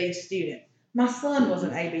A and B student. My son was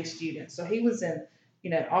an A-B student, so he was in,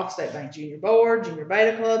 Off State Bank Junior Board, Junior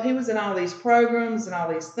Beta Club. He was in all these programs and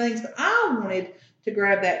all these things, but I wanted to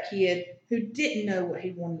grab that kid who didn't know what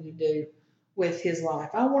he wanted to do with his life.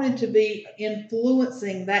 I wanted to be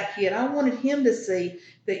influencing that kid. I wanted him to see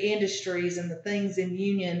the industries and the things in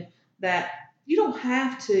Union that you don't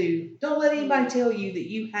let anybody tell you that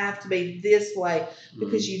you have to be this way,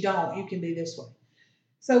 because you don't. You can be this way.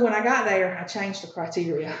 So when I got there, I changed the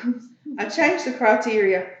criteria. I changed the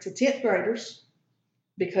criteria to 10th graders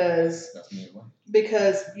because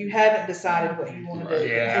you haven't decided what you want to do.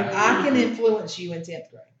 Yeah. And I can influence you in 10th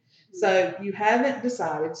grade. So you haven't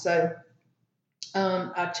decided. So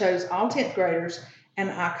I chose all 10th graders, and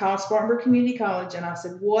I called Spartanburg Community College and I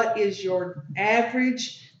said, what is your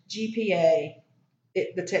average GPA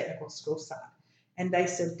at the technical school side? And they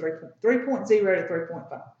said 3.0 to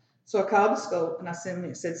 3.5. So I called the school and I send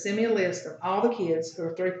me a list of all the kids who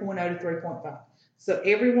are 3.0 to 3.5. So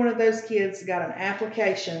every one of those kids got an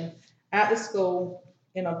application at the school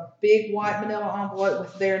in a big white manila envelope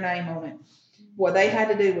with their name on it. What they had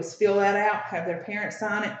to do was fill that out, have their parents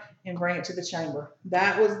sign it, and bring it to the chamber.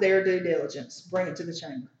 That was their due diligence, bring it to the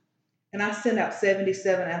chamber. And I sent out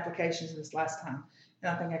 77 applications this last time,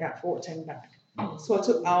 and I think I got 14 back. So I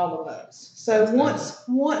took all of those. So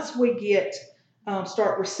once we get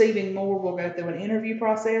start receiving more, we'll go through an interview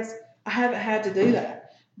process. I haven't had to do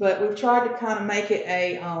that, but we've tried to kind of make it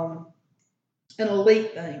an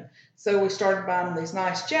elite thing. So we started buying them these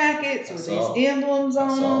nice jackets with these emblems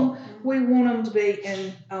on them. We want them to be,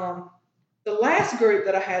 and the last group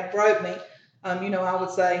that I had broke me. I would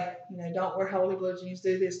say, don't wear holy blue jeans,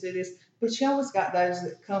 do this. But you always got those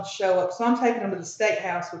that come show up. So I'm taking them to the State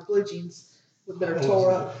House with blue jeans that are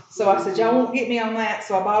tore up. So I said, y'all won't get me on that.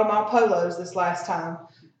 So I bought them all polos this last time.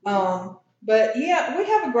 But yeah, we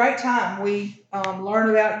have a great time. We learn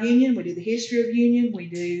about Union. We do the history of Union. We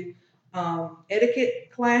do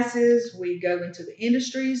etiquette classes. We go into the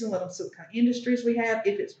industries and let them see what kind of industries we have,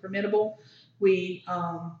 if it's permittable. We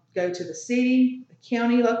go to the city, the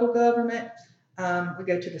county, local government. We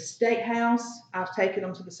go to the State House. I've taken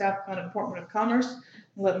them to the South Carolina Department of Commerce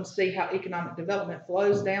and let them see how economic development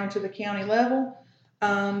flows down to the county level.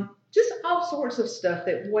 Just all sorts of stuff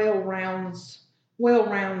that well rounds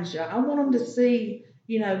you. I want them to see,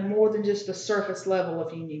 more than just the surface level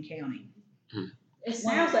of Union County. It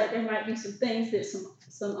sounds like there might be some things that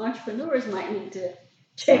some entrepreneurs might need to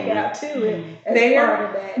check out too as part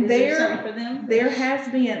of that. Is there something for them? There has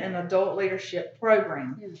been an adult leadership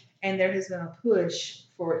program, and there has been a push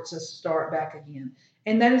for it to start back again.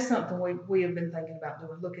 And that is something we have been thinking about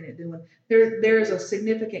doing, looking at doing. There is a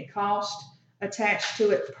significant cost attached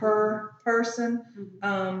to it per person,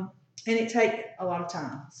 and it takes a lot of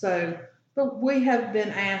time. So, but we have been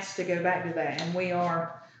asked to go back to that, and we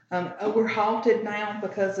are. We're halted now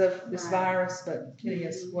because of this virus, but it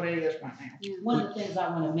is what it is right now. One of the things I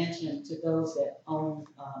want to mention to those that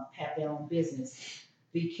have their own business,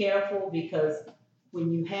 be careful, because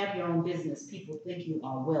when you have your own business, people think you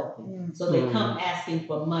are wealthy. So they come asking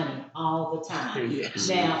for money all the time. Yes.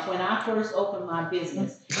 Now, when I first opened my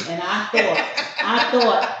business, and I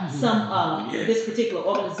thought some this particular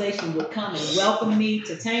organization would come and welcome me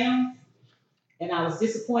to town, and I was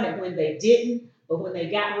disappointed when they didn't. But when they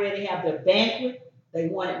got ready to have their banquet, they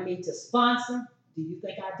wanted me to sponsor. Do you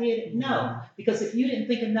think I did it? No, because if you didn't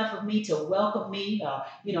think enough of me to welcome me,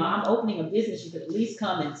 I'm opening a business, you could at least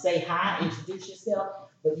come and say hi, introduce yourself.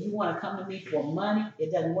 But if you want to come to me for money,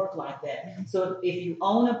 it doesn't work like that. So if you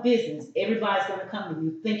own a business, everybody's going to come to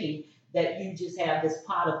you thinking that you just have this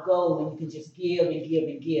pot of gold and you can just give and give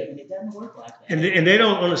and give, and it doesn't work like that. And they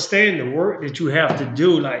don't understand the work that you have to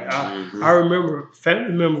do. Like I remember a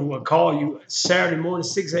family member would call you Saturday morning,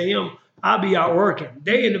 6 a.m. I'll be out working.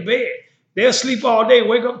 They in the bed. They'll sleep all day,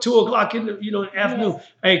 wake up 2 o'clock in the afternoon.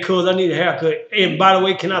 Hey, cuz, I need a haircut. And by the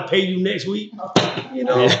way, can I pay you next week? While you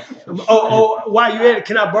at it,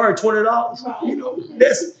 can I borrow $20?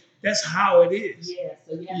 That's how it is. Yeah,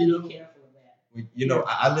 so you have to be careful.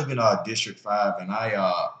 I live in District 5, and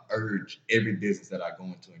I urge every business that I go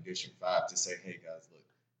into in District 5 to say, hey, guys, look,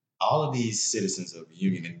 all of these citizens of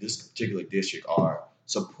Union in this particular district are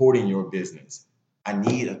supporting your business. I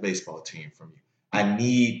need a baseball team from you. I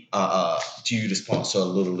need you to sponsor a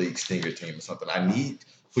Little League Stinger team or something. I need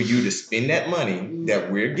for you to spend that money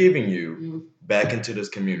that we're giving you back into this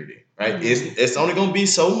community, right? It's only going to be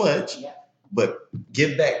so much, but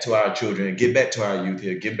give back to our children, give back to our youth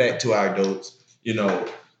here, give back to our adults.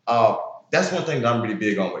 That's one thing that I'm really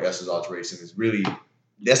big on with Esther's Alteration is really,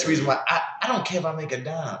 that's the reason why I don't care if I make a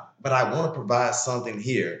dime, but I want to provide something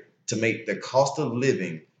here to make the cost of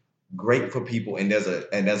living great for people, and there's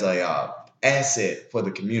a asset for the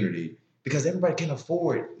community, because everybody can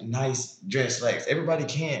afford nice dress slacks. Everybody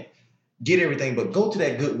can't get everything, but go to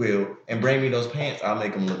that Goodwill and bring me those pants. I'll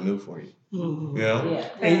make them look new for you.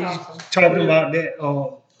 And talking about that,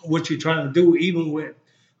 what you're trying to do, even with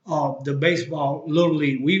the baseball Little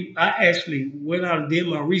League, I actually went out and did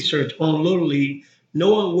my research on Little League,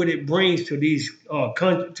 knowing what it brings to these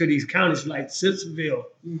counties like Simpsonville.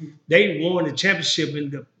 They won the championship,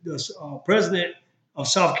 and the president of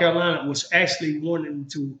South Carolina was actually wanting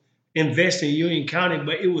to invest in Union County,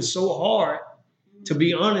 but it was so hard, to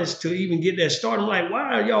be honest, to even get that started. I'm like,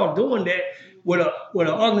 why are y'all doing that with an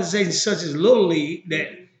organization such as Little League that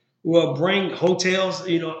will bring hotels?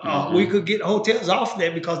 We could get hotels off of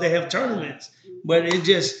that because they have tournaments, but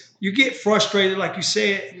you get frustrated, like you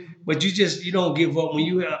said, but you don't give up. When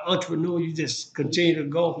you're an entrepreneur, you just continue to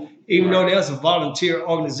go, even though there's a volunteer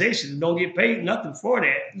organization, don't get paid nothing for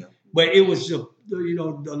that. But it was the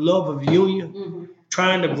love of Union,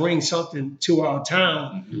 trying to bring something to our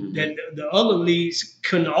town that the other leagues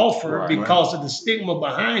couldn't offer because of the stigma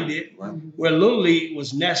behind it, where Little League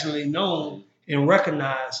was nationally known and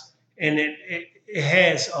recognized, and it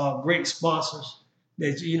has great sponsors.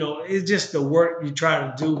 That it's just the work you try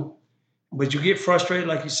to do, but you get frustrated,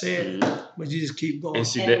 like you said, but you just keep going. And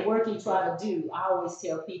the work you try to do, I always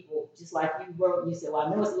tell people, just like you wrote, you said, well, I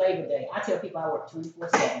know it's Labor Day. I tell people I work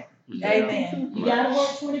 24/7. Amen. You gotta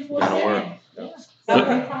work 24/7.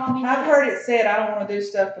 I've heard it said I don't want to do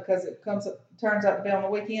stuff because it turns out to be on the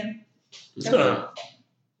weekend.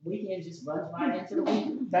 Weekend just runs right into the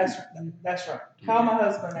weekend. That's right. Call my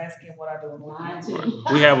husband and ask him what I do on the weekend.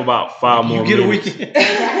 We have about 5 more minutes. You get a weekend.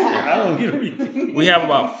 I don't get a weekend. We have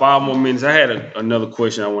about 5 more minutes. I had another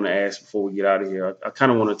question I want to ask before we get out of here. I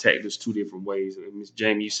kind of want to take this 2 different ways. Ms.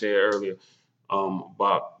 Jamie, you said earlier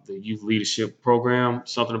about the youth leadership program,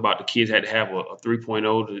 something about the kids had to have a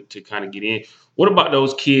 3.0 to kind of get in. What about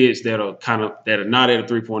those kids that are not at a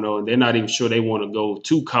 3.0 and they're not even sure they want to go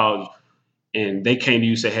to college, and they came to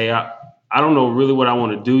you and say, hey, I don't know really what I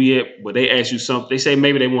want to do yet, but they ask you something. They say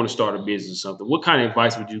maybe they want to start a business or something. What kind of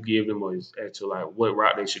advice would you give them as to like what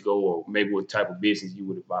route they should go, or maybe what type of business you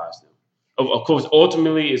would advise them? Of course,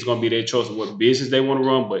 ultimately, it's going to be their choice of what business they want to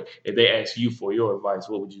run, but if they ask you for your advice,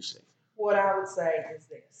 what would you say? What I would say is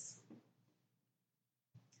this.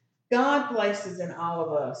 God places in all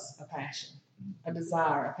of us a passion, a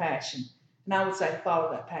desire, a passion. And I would say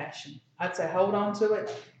follow that passion. I'd say hold on to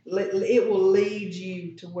it. It will lead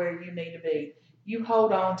you to where you need to be. You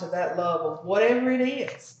hold on to that love of whatever it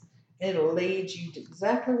is. It'll lead you to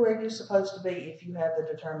exactly where you're supposed to be if you have the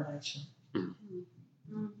determination.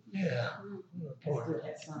 Yeah. That's good.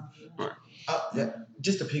 That's something. Yeah,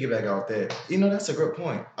 just to piggyback off that, that's a great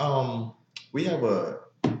point. We have a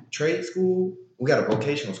trade school. We got a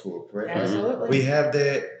vocational school, correct? Absolutely. We have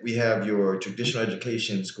that. We have your traditional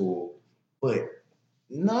education school, but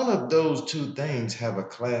none of those two things have a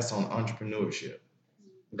class on entrepreneurship.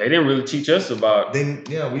 They didn't really teach us about. Then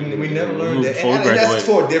we never learned that, Before we and that's graduated.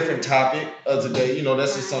 for a different topic of today.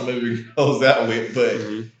 That's just something maybe we close out with.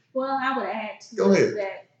 But Well, I would add to Go ahead.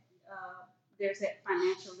 that there's that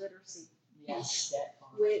financial literacy, Yes, that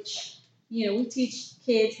part. which we teach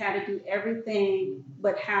kids how to do everything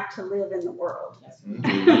but how to live in the world.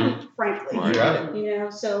 Frankly, Right. You're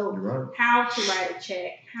right. So You're right. how to write a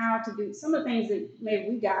check, how to do some of the things that maybe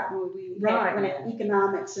we got when we Right. had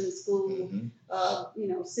economics in school,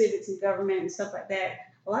 Mhm. civics and government and stuff like that.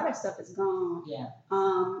 A lot of stuff is gone. Yeah.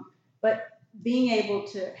 But being able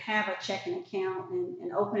to have a checking account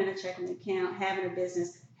and opening a checking account, having a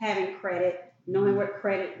business, having credit, knowing what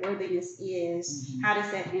credit worthiness is, how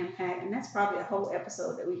does that impact? And that's probably a whole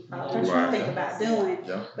episode that we probably should Right. think about doing,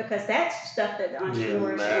 Yeah. because that's stuff that the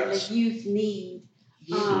entrepreneurs and the youth need.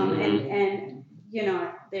 And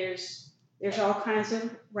there's all kinds of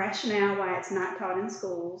rationale why it's not taught in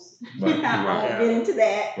schools. Right. I won't get into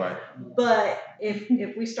that. Right. But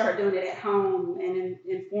if we start doing it at home and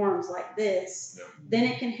in forums like this, then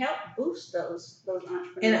it can help boost those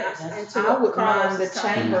And entrepreneurs. to I what wouldn't Carlos mind the is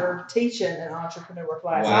talking chamber teaching an entrepreneur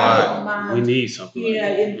class. Wow. I wouldn't mind. We need something. Like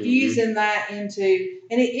that. Infusing that into,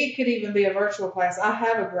 and it could even be a virtual class. I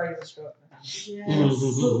have a great instructor.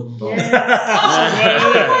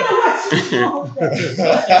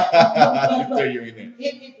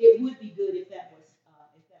 It would be good if that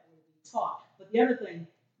was taught. But the other thing,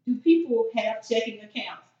 do people have checking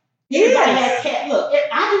accounts? Everybody has cash. Look,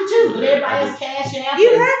 I do too, but everybody has cash out.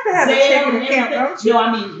 You have to have a Zelle checking and account, everything. don't you? No, I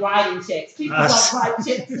mean writing checks. People don't write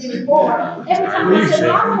checks anymore. Every time I say,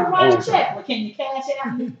 "No, I want to write a check," well, can you cash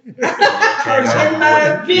out?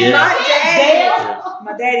 Venmo.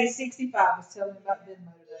 My daddy's 65 was telling me about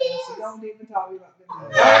Venmo today. So don't even talk to me about Venmo. I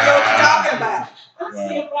don't know what you're talking about. I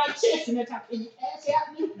still write checks and they're talking, "Can you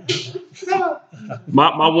cash out?"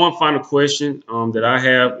 My one final question that I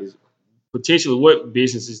have is potentially what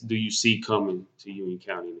businesses do you see coming to Union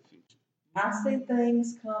County in the future? I see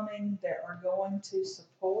things coming that are going to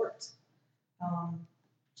support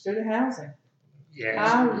student housing.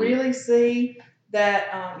 I really see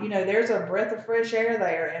that, there's a breath of fresh air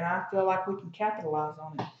there, and I feel like we can capitalize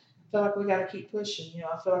on it. I feel like we got to keep pushing.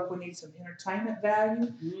 I feel like we need some entertainment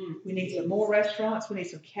value. We need some more restaurants. We need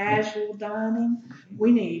some casual dining.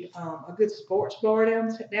 We need a good sports bar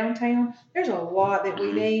downtown. There's a lot that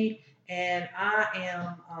we need, and I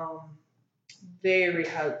am very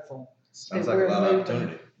hopeful. Sounds that like a we're lot of moving.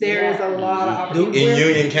 opportunity. There is a lot of opportunity. In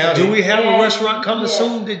Union County. Do we have Yeah. a restaurant coming Yeah.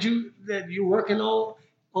 soon that you're working on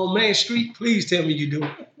Main Street? Please tell me you do.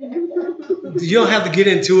 You don't have to get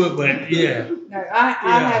into it, but yeah. No, I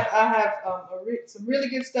have some really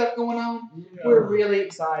good stuff going on. We're really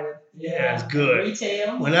excited. Yeah, it's good.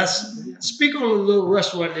 Retail. When I speak on the little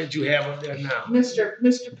restaurant that you have up there now.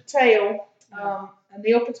 Mr. Patel,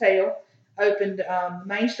 Anil Patel, opened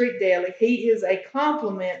Main Street Deli. He is a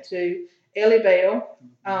compliment to Ellie Bell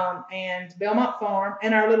and Belmont Farm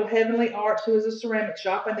and our little Heavenly Arts, who is a ceramic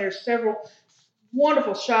shop. And there's several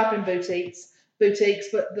wonderful shopping boutiques. But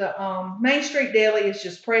the Main Street Deli is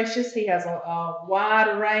just precious. He has a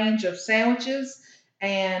wide range of sandwiches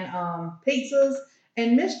and pizzas.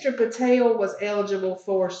 And Mr. Patel was eligible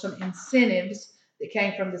for some incentives that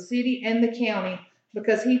came from the city and the county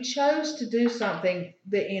because he chose to do something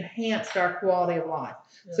that enhanced our quality of life.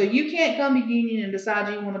 Yeah. So you can't come to Union and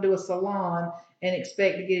decide you want to do a salon and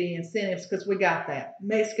expect to get any incentives because we got that.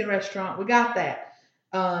 Mexican restaurant, we got that.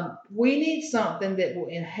 We need something that will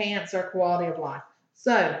enhance our quality of life.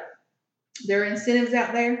 So there are incentives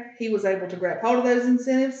out there. He was able to grab hold of those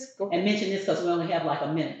incentives. And mention this because we only have like a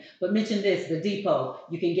minute. But mention this, the depot.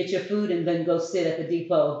 You can get your food and then go sit at the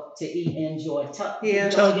depot to eat and enjoy. Tell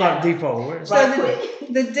us about Depot. So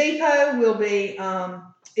the depot will be,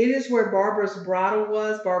 it is where Barbara's Bridal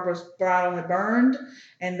was. Barbara's Bridal had burned,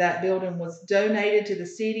 and that building was donated to the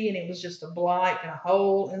city, and it was just a blight and a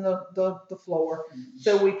hole in the floor.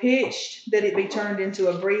 So we pitched that it be turned into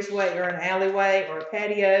a breezeway or an alleyway or a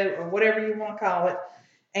patio or whatever you want to call it.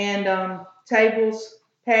 And tables,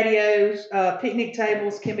 patios, picnic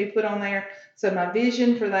tables can be put on there. So my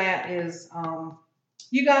vision for that is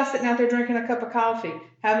You guys sitting out there drinking a cup of coffee,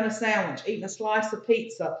 having a sandwich, eating a slice of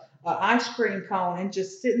pizza, an ice cream cone, and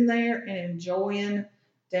just sitting there and enjoying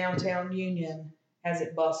downtown Union as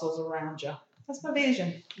it bustles around you. That's my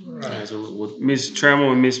vision. Right. So, well, Ms.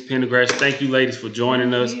 Trammell and Ms. Pendergrass, thank you, ladies, for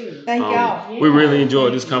joining us. Thank y'all. We really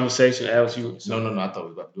enjoyed this conversation. Alex, you? No. I thought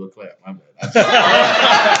we were about to do a clap. My bad. I thought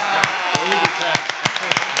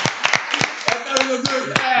we were going to do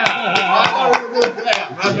a clap.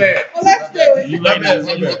 My bad. Well, let's do it.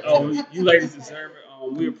 You ladies deserve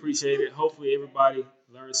it. We appreciate it. Hopefully, everybody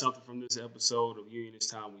learned something from this episode of Union It's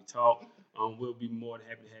Time We Talk. We'll be more than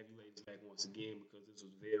happy to have you ladies back once again because this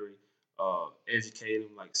was very educating,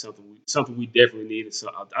 like something we definitely needed. So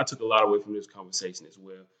I took a lot away from this conversation as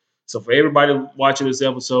well. So for everybody watching this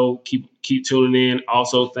episode, keep tuning in.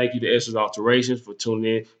 Also, thank you to Esther's Alterations for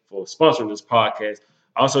tuning in, for sponsoring this podcast.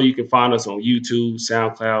 Also, you can find us on YouTube,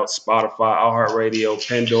 SoundCloud, Spotify, iHeartRadio,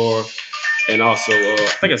 Pandora, and also,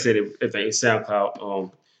 I think I said everything,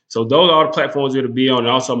 SoundCloud. So those are all the platforms you're to be on, and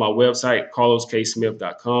also my website,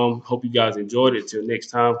 carlosksmith.com. Hope you guys enjoyed it. Until next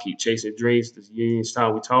time, keep chasing dreams. This is Union's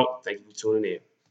Time We Talk. Thank you for tuning in.